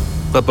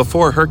 But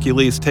before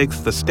Hercules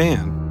takes the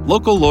stand,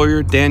 local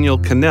lawyer Daniel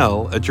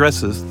Cannell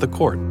addresses the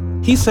court.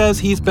 He says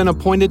he's been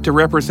appointed to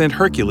represent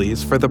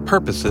Hercules for the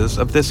purposes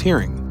of this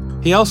hearing.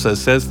 He also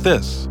says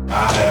this.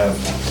 I have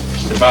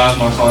advised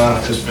my client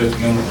of his Fifth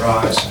Amendment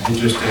rights, and he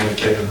just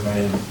indicated to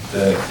me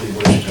that he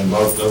wished to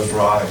invoke those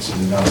rights and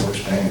did not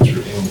wish to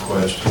answer any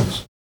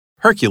questions.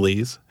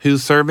 Hercules,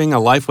 who's serving a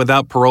life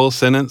without parole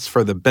sentence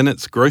for the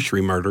Bennett's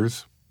grocery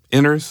murders,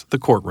 enters the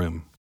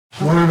courtroom.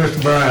 Morning, Mr.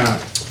 Brown.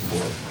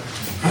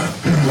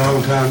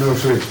 Long time no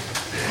see.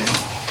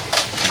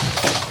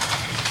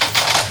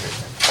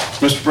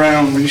 Mr.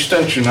 Brown, will you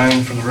state your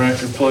name for the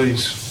record,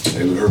 please?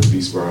 Taylor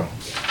Hercules Brown.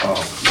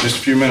 Just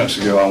a few minutes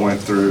ago, I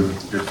went through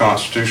your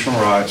constitutional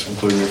rights,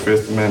 including your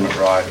Fifth Amendment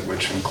right,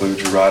 which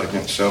includes your right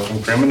against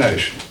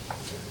self-incrimination.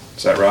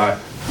 Is that right?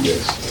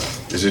 Yes.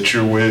 Is it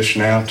your wish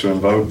now to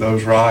invoke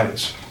those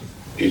rights?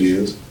 It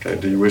is. Okay.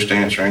 Do you wish to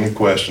answer any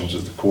questions that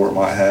the court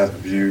might have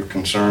of you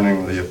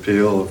concerning the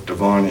appeal of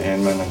Devonia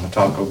Inman and the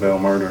Taco Bell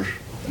murders?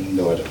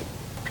 No, I don't.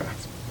 Okay.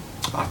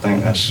 I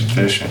think that's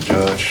sufficient,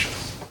 Judge.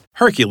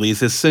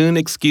 Hercules is soon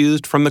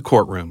excused from the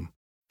courtroom.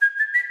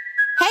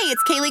 Hey,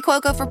 it's Kaylee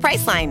Cuoco for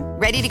Priceline.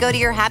 Ready to go to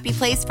your happy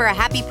place for a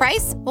happy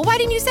price? Well, why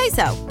didn't you say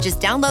so? Just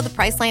download the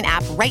Priceline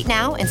app right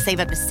now and save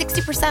up to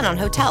 60% on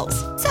hotels.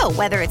 So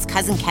whether it's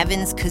Cousin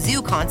Kevin's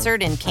Kazoo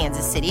Concert in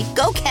Kansas City,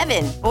 go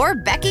Kevin, or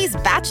Becky's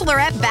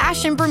Bachelorette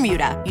Bash in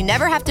Bermuda, you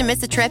never have to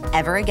miss a trip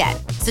ever again.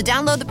 So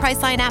download the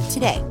Priceline app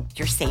today.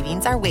 Your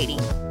savings are waiting.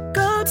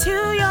 Go to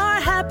your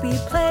happy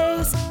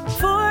place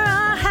for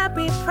a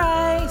happy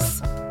price.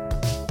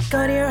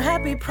 Go to your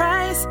happy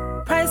price,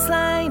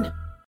 Priceline.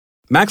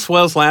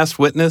 Maxwell's last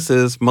witness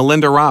is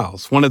Melinda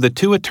Riles, one of the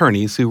two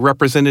attorneys who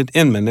represented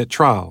Inman at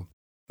trial.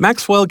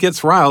 Maxwell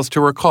gets Riles to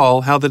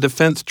recall how the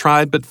defense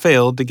tried but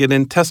failed to get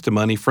in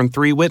testimony from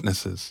 3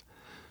 witnesses.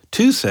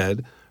 2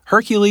 said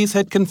Hercules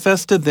had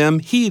confessed to them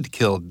he'd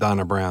killed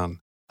Donna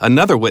Brown.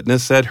 Another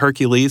witness said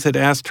Hercules had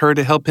asked her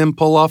to help him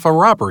pull off a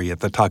robbery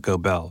at the Taco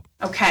Bell.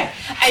 Okay,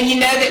 and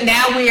you know that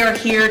now we are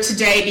here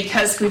today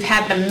because we've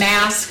had the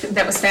mask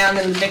that was found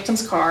in the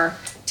victim's car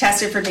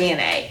tested for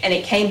DNA, and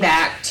it came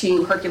back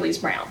to Hercules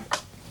Brown.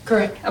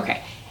 Correct.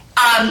 Okay.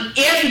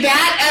 If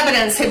that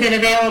evidence had been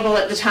available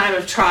at the time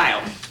of trial,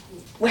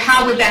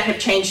 how would that have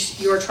changed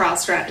your trial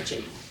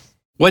strategy?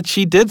 What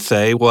she did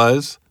say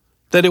was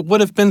that it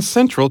would have been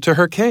central to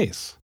her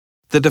case.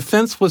 The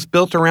defense was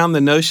built around the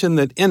notion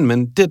that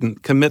Inman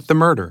didn't commit the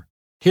murder.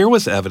 Here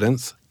was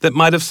evidence that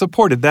might have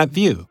supported that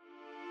view.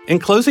 In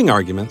closing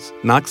arguments,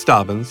 Knox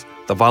Dobbins,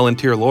 the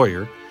volunteer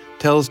lawyer,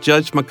 tells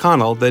Judge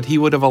McConnell that he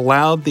would have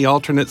allowed the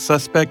alternate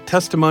suspect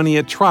testimony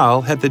at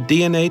trial had the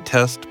DNA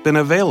test been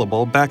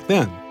available back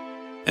then.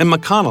 And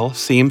McConnell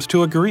seems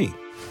to agree.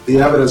 The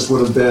evidence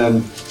would have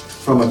been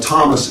from a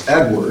Thomas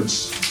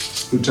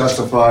Edwards, who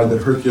testified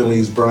that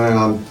Hercules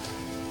Brown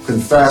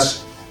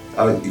confessed.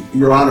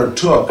 Your Honor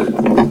took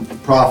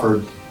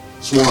proffered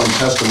sworn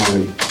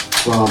testimony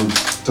from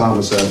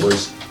Thomas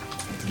Edwards.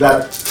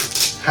 That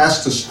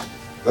strikes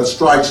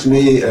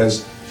me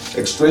as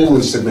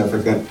extremely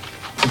significant,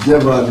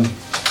 given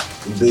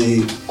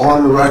the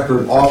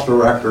on-the-record,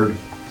 off-the-record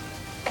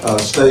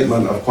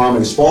statement of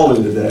Kwame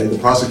Spaulding today, the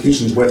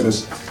prosecution's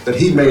witness, that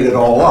he made it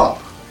all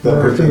up.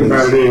 The thing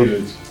about it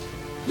is,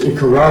 it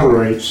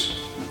corroborates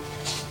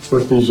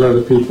what these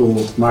other people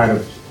might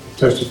have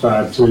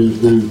testified to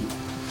who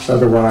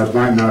otherwise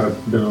might not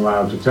have been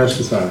allowed to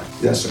testify.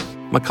 Yes, sir.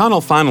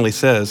 McConnell finally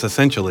says,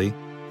 essentially,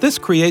 this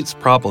creates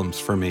problems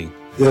for me.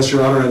 Yes,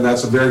 Your Honor, and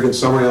that's a very good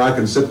summary, and I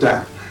can sit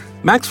down.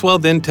 Maxwell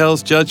then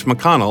tells Judge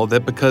McConnell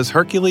that because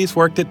Hercules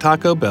worked at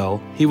Taco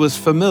Bell, he was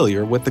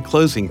familiar with the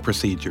closing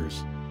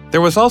procedures.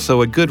 There was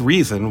also a good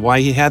reason why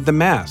he had the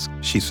mask,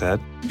 she said.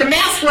 The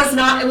mask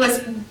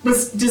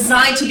was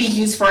designed to be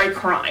used for a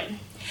crime.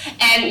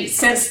 And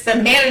since the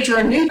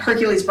manager knew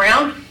Hercules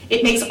Brown,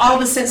 it makes all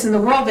the sense in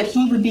the world that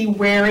he would be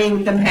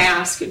wearing the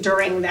mask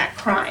during that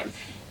crime.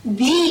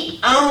 The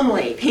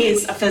only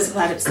piece of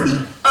physical evidence,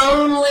 the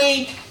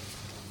only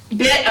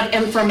bit of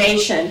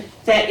information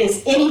that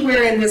is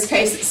anywhere in this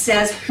case that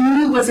says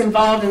who was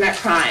involved in that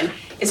crime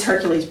is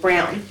Hercules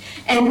Brown.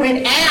 And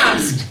when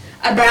asked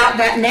about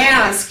that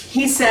mask,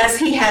 he says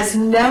he has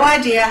no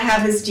idea how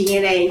his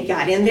DNA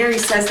got in there. He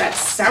says that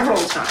several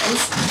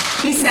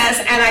times. He says,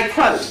 and I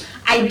quote,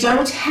 "I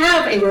don't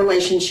have a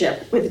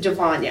relationship with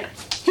Devonia."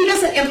 He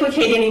doesn't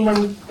implicate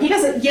anyone. He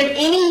doesn't give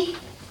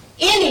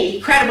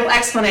any credible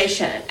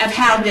explanation of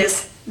how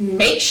this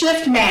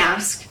makeshift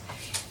mask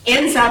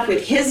ends up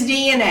with his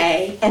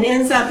DNA and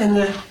ends up in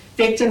the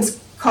victim's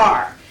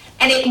car.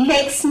 And it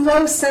makes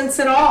no sense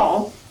at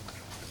all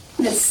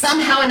that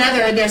somehow or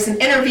another there's an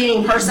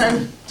intervening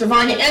person,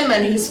 Devonia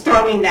Inman, who's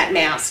throwing that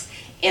mask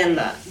in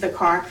the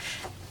car.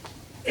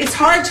 It's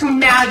hard to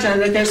imagine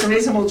that there's a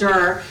reasonable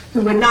juror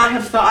who would not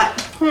have thought,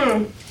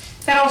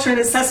 that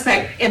alternate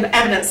suspect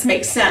evidence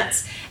makes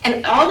sense.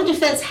 And all the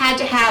defense had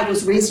to have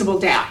was reasonable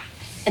doubt.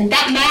 And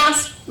that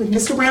mask with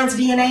Mr. Brown's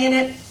DNA in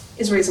it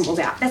is reasonable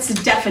doubt. That's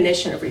the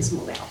definition of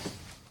reasonable doubt.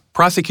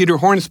 Prosecutor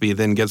Hornsby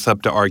then gets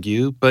up to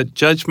argue, but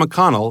Judge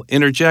McConnell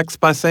interjects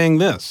by saying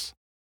this.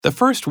 The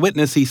first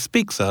witness he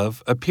speaks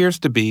of appears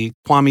to be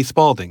Kwame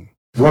Spaulding.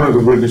 One of the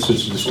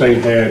witnesses the state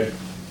had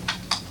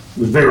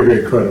was very,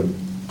 very credible.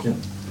 Yeah.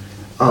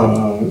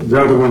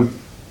 The other one,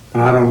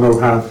 I don't know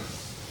how,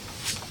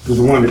 was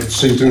the one that could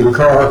see through the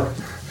car.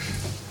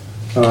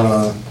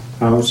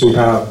 I don't see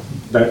how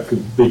that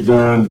could be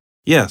done.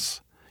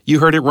 Yes, you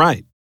heard it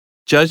right.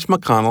 Judge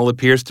McConnell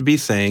appears to be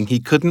saying he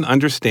couldn't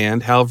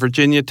understand how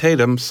Virginia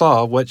Tatum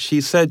saw what she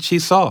said she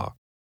saw.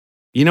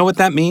 You know what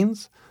that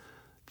means?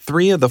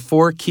 3 of the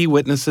 4 key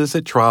witnesses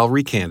at trial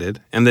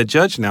recanted, and the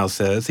judge now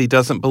says he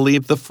doesn't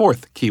believe the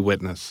 4th key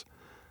witness.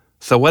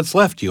 So what's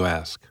left, you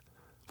ask?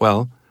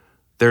 Well,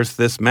 there's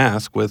this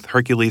mask with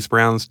Hercules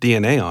Brown's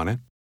DNA on it.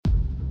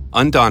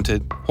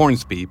 Undaunted,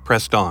 Hornsby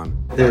pressed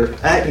on. They're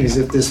acting as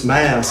if this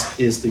mask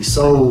is the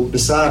sole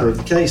decider of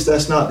the case.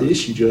 That's not the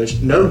issue,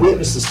 Judge. No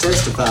witnesses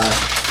testified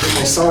that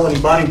they saw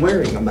anybody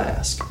wearing a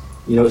mask.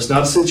 You know, it's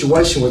not a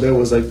situation where there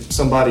was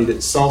somebody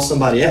that saw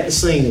somebody at the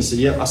scene and said,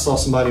 yep, I saw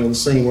somebody on the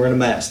scene wearing a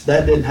mask.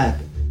 That didn't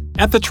happen.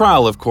 At the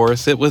trial, of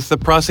course, it was the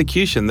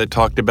prosecution that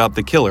talked about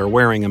the killer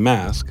wearing a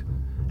mask,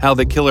 how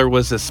the killer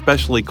was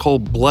especially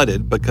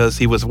cold-blooded because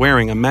he was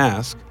wearing a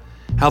mask,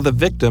 how the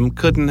victim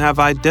couldn't have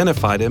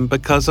identified him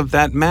because of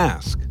that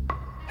mask,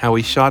 how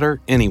he shot her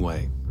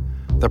anyway.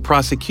 The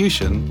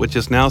prosecution, which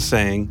is now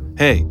saying,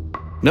 hey,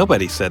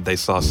 nobody said they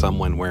saw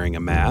someone wearing a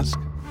mask.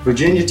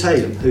 Virginia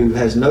Tatum, who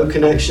has no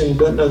connection,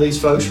 doesn't know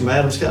these folks from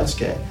Adams Couch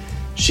Cat,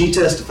 she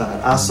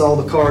testified, I saw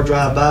the car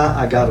drive by,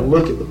 I got a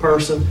look at the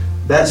person,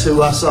 that's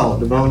who I saw,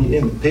 Devonia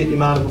Inman, picked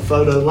him out of a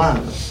photo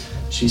lineup.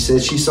 She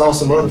said she saw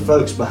some other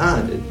folks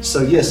behind it.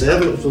 So yes,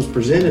 evidence was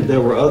presented.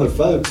 There were other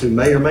folks who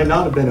may or may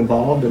not have been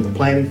involved in the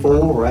planning for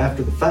or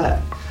after the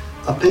fact.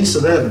 A piece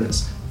of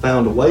evidence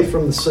found away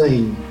from the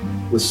scene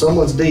with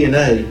someone's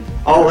DNA,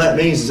 all that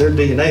means is their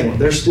DNA on it.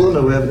 There's still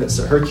no evidence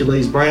that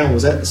Hercules Brown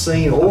was at the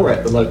scene or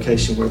at the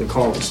location where the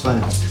car was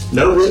found.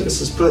 No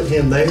witnesses put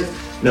him there.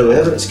 No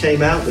evidence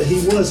came out that he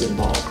was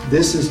involved.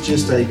 This is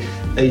just a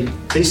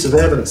piece of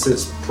evidence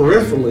that's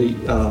peripherally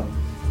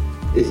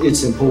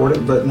it's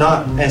important, but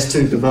not as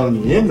to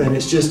Devonia Inman.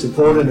 It's just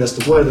important as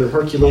to whether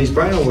Hercules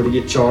Brown were to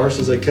get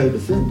charged as a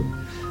co-defendant.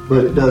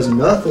 But it does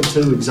nothing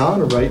to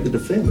exonerate the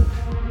defendant.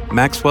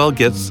 Maxwell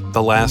gets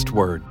the last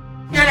word.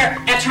 Your Honor,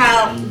 at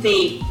trial,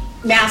 the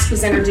mask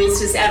was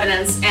introduced as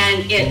evidence,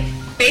 and it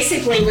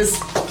basically was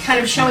kind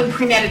of showing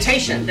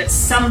premeditation that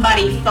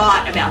somebody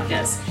thought about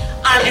this.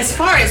 As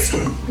far as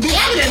the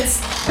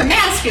evidence, the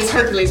mask is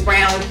Hercules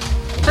Brown.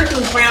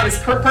 Hercules Brown is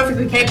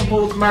perfectly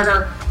capable of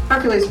murder.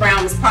 Hercules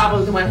Brown was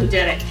probably the one who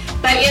did it.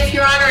 But if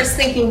Your Honor is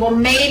thinking, well,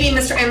 maybe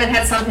Mr. Inman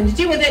had something to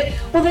do with it,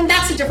 well, then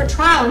that's a different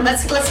trial, and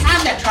let's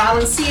have that trial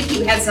and see if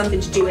he had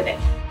something to do with it.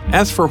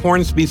 As for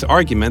Hornsby's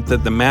argument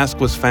that the mask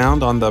was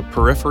found on the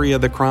periphery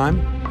of the crime,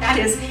 that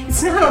is,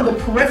 it's not on the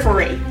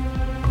periphery.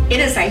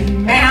 It is a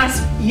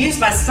mask used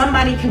by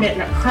somebody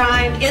committing a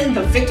crime in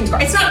the victim's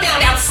car. It's not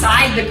found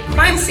outside the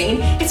crime scene.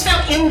 It's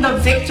found in the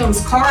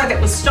victim's car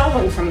that was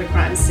stolen from the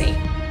crime scene.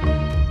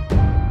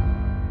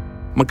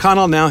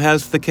 McConnell now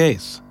has the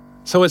case,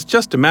 so it's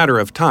just a matter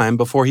of time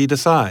before he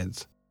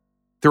decides.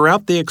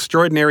 Throughout the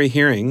extraordinary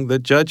hearing, the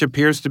judge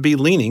appears to be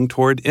leaning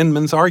toward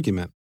Inman's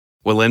argument.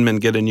 Will Inman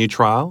get a new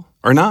trial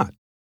or not?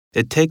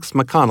 It takes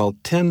McConnell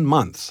 10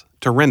 months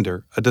to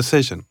render a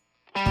decision.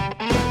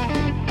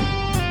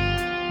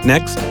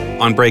 Next,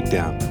 on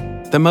Breakdown,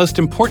 the most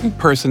important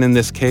person in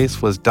this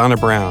case was Donna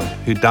Brown,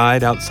 who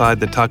died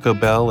outside the Taco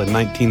Bell in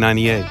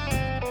 1998.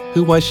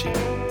 Who was she?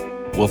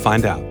 We'll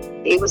find out.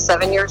 He was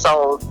 7 years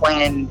old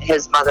when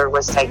his mother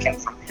was taken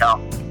from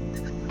him.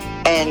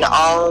 And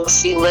all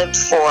she lived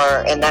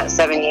for in that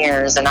 7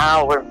 years, and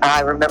I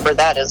remember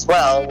that as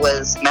well,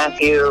 was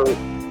Matthew.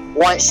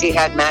 Once she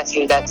had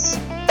Matthew,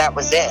 that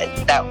was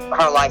it. That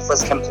her life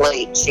was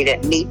complete. She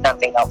didn't need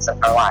nothing else in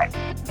her life.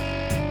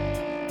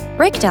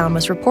 Breakdown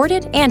was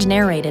reported and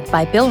narrated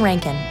by Bill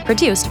Rankin,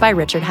 produced by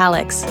Richard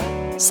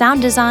Hallex.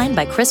 Sound design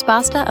by Chris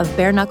Basta of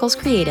Bare Knuckles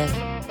Creative.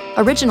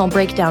 Original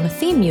Breakdown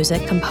theme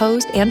music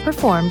composed and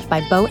performed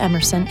by Bo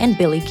Emerson and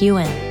Billy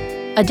Guin.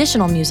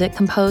 Additional music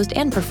composed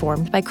and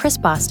performed by Chris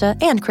Basta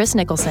and Chris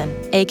Nicholson,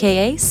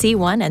 aka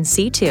C1 and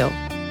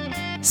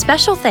C2.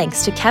 Special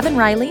thanks to Kevin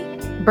Riley,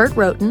 Bert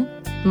Roten,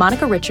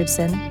 Monica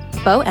Richardson,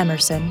 Bo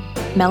Emerson,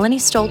 Melanie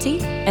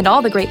Stolte, and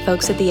all the great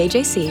folks at the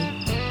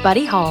AJC,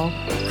 Buddy Hall,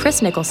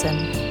 Chris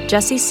Nicholson,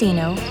 Jesse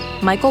Sino,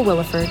 Michael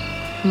Williford,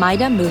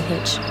 Maida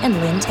Muhich, and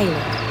Lynn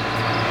Taylor.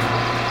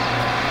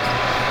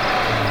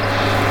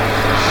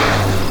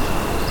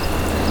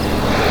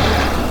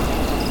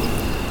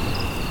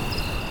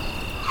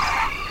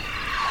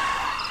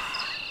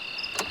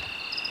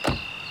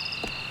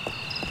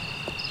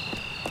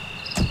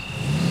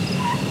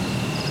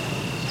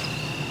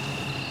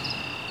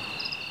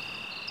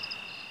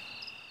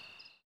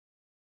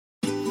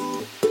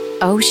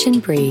 ocean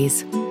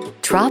breeze,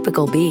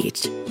 tropical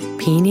beach,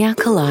 pina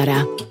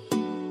colada.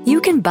 You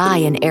can buy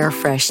an air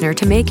freshener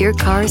to make your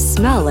car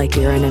smell like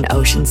you're in an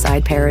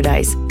oceanside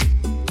paradise.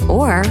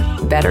 Or,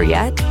 better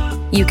yet,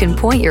 you can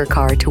point your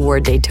car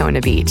toward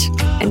Daytona Beach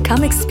and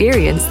come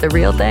experience the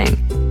real thing.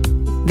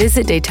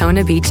 Visit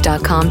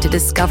DaytonaBeach.com to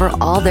discover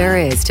all there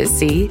is to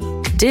see,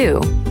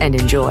 do, and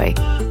enjoy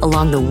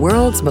along the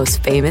world's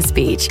most famous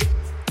beach,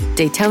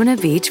 Daytona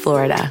Beach,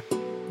 Florida.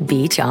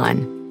 Beach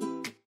on.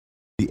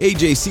 The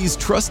AJC's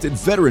trusted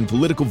veteran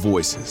political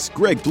voices,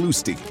 Greg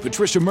Bluestein,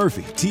 Patricia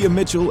Murphy, Tia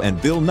Mitchell,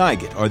 and Bill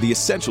Nygut, are the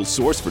essential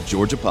source for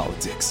Georgia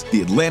politics.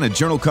 The Atlanta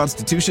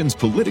Journal-Constitution's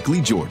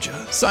Politically Georgia.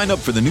 Sign up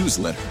for the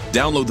newsletter,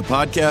 download the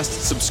podcast,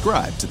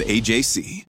 subscribe to the AJC.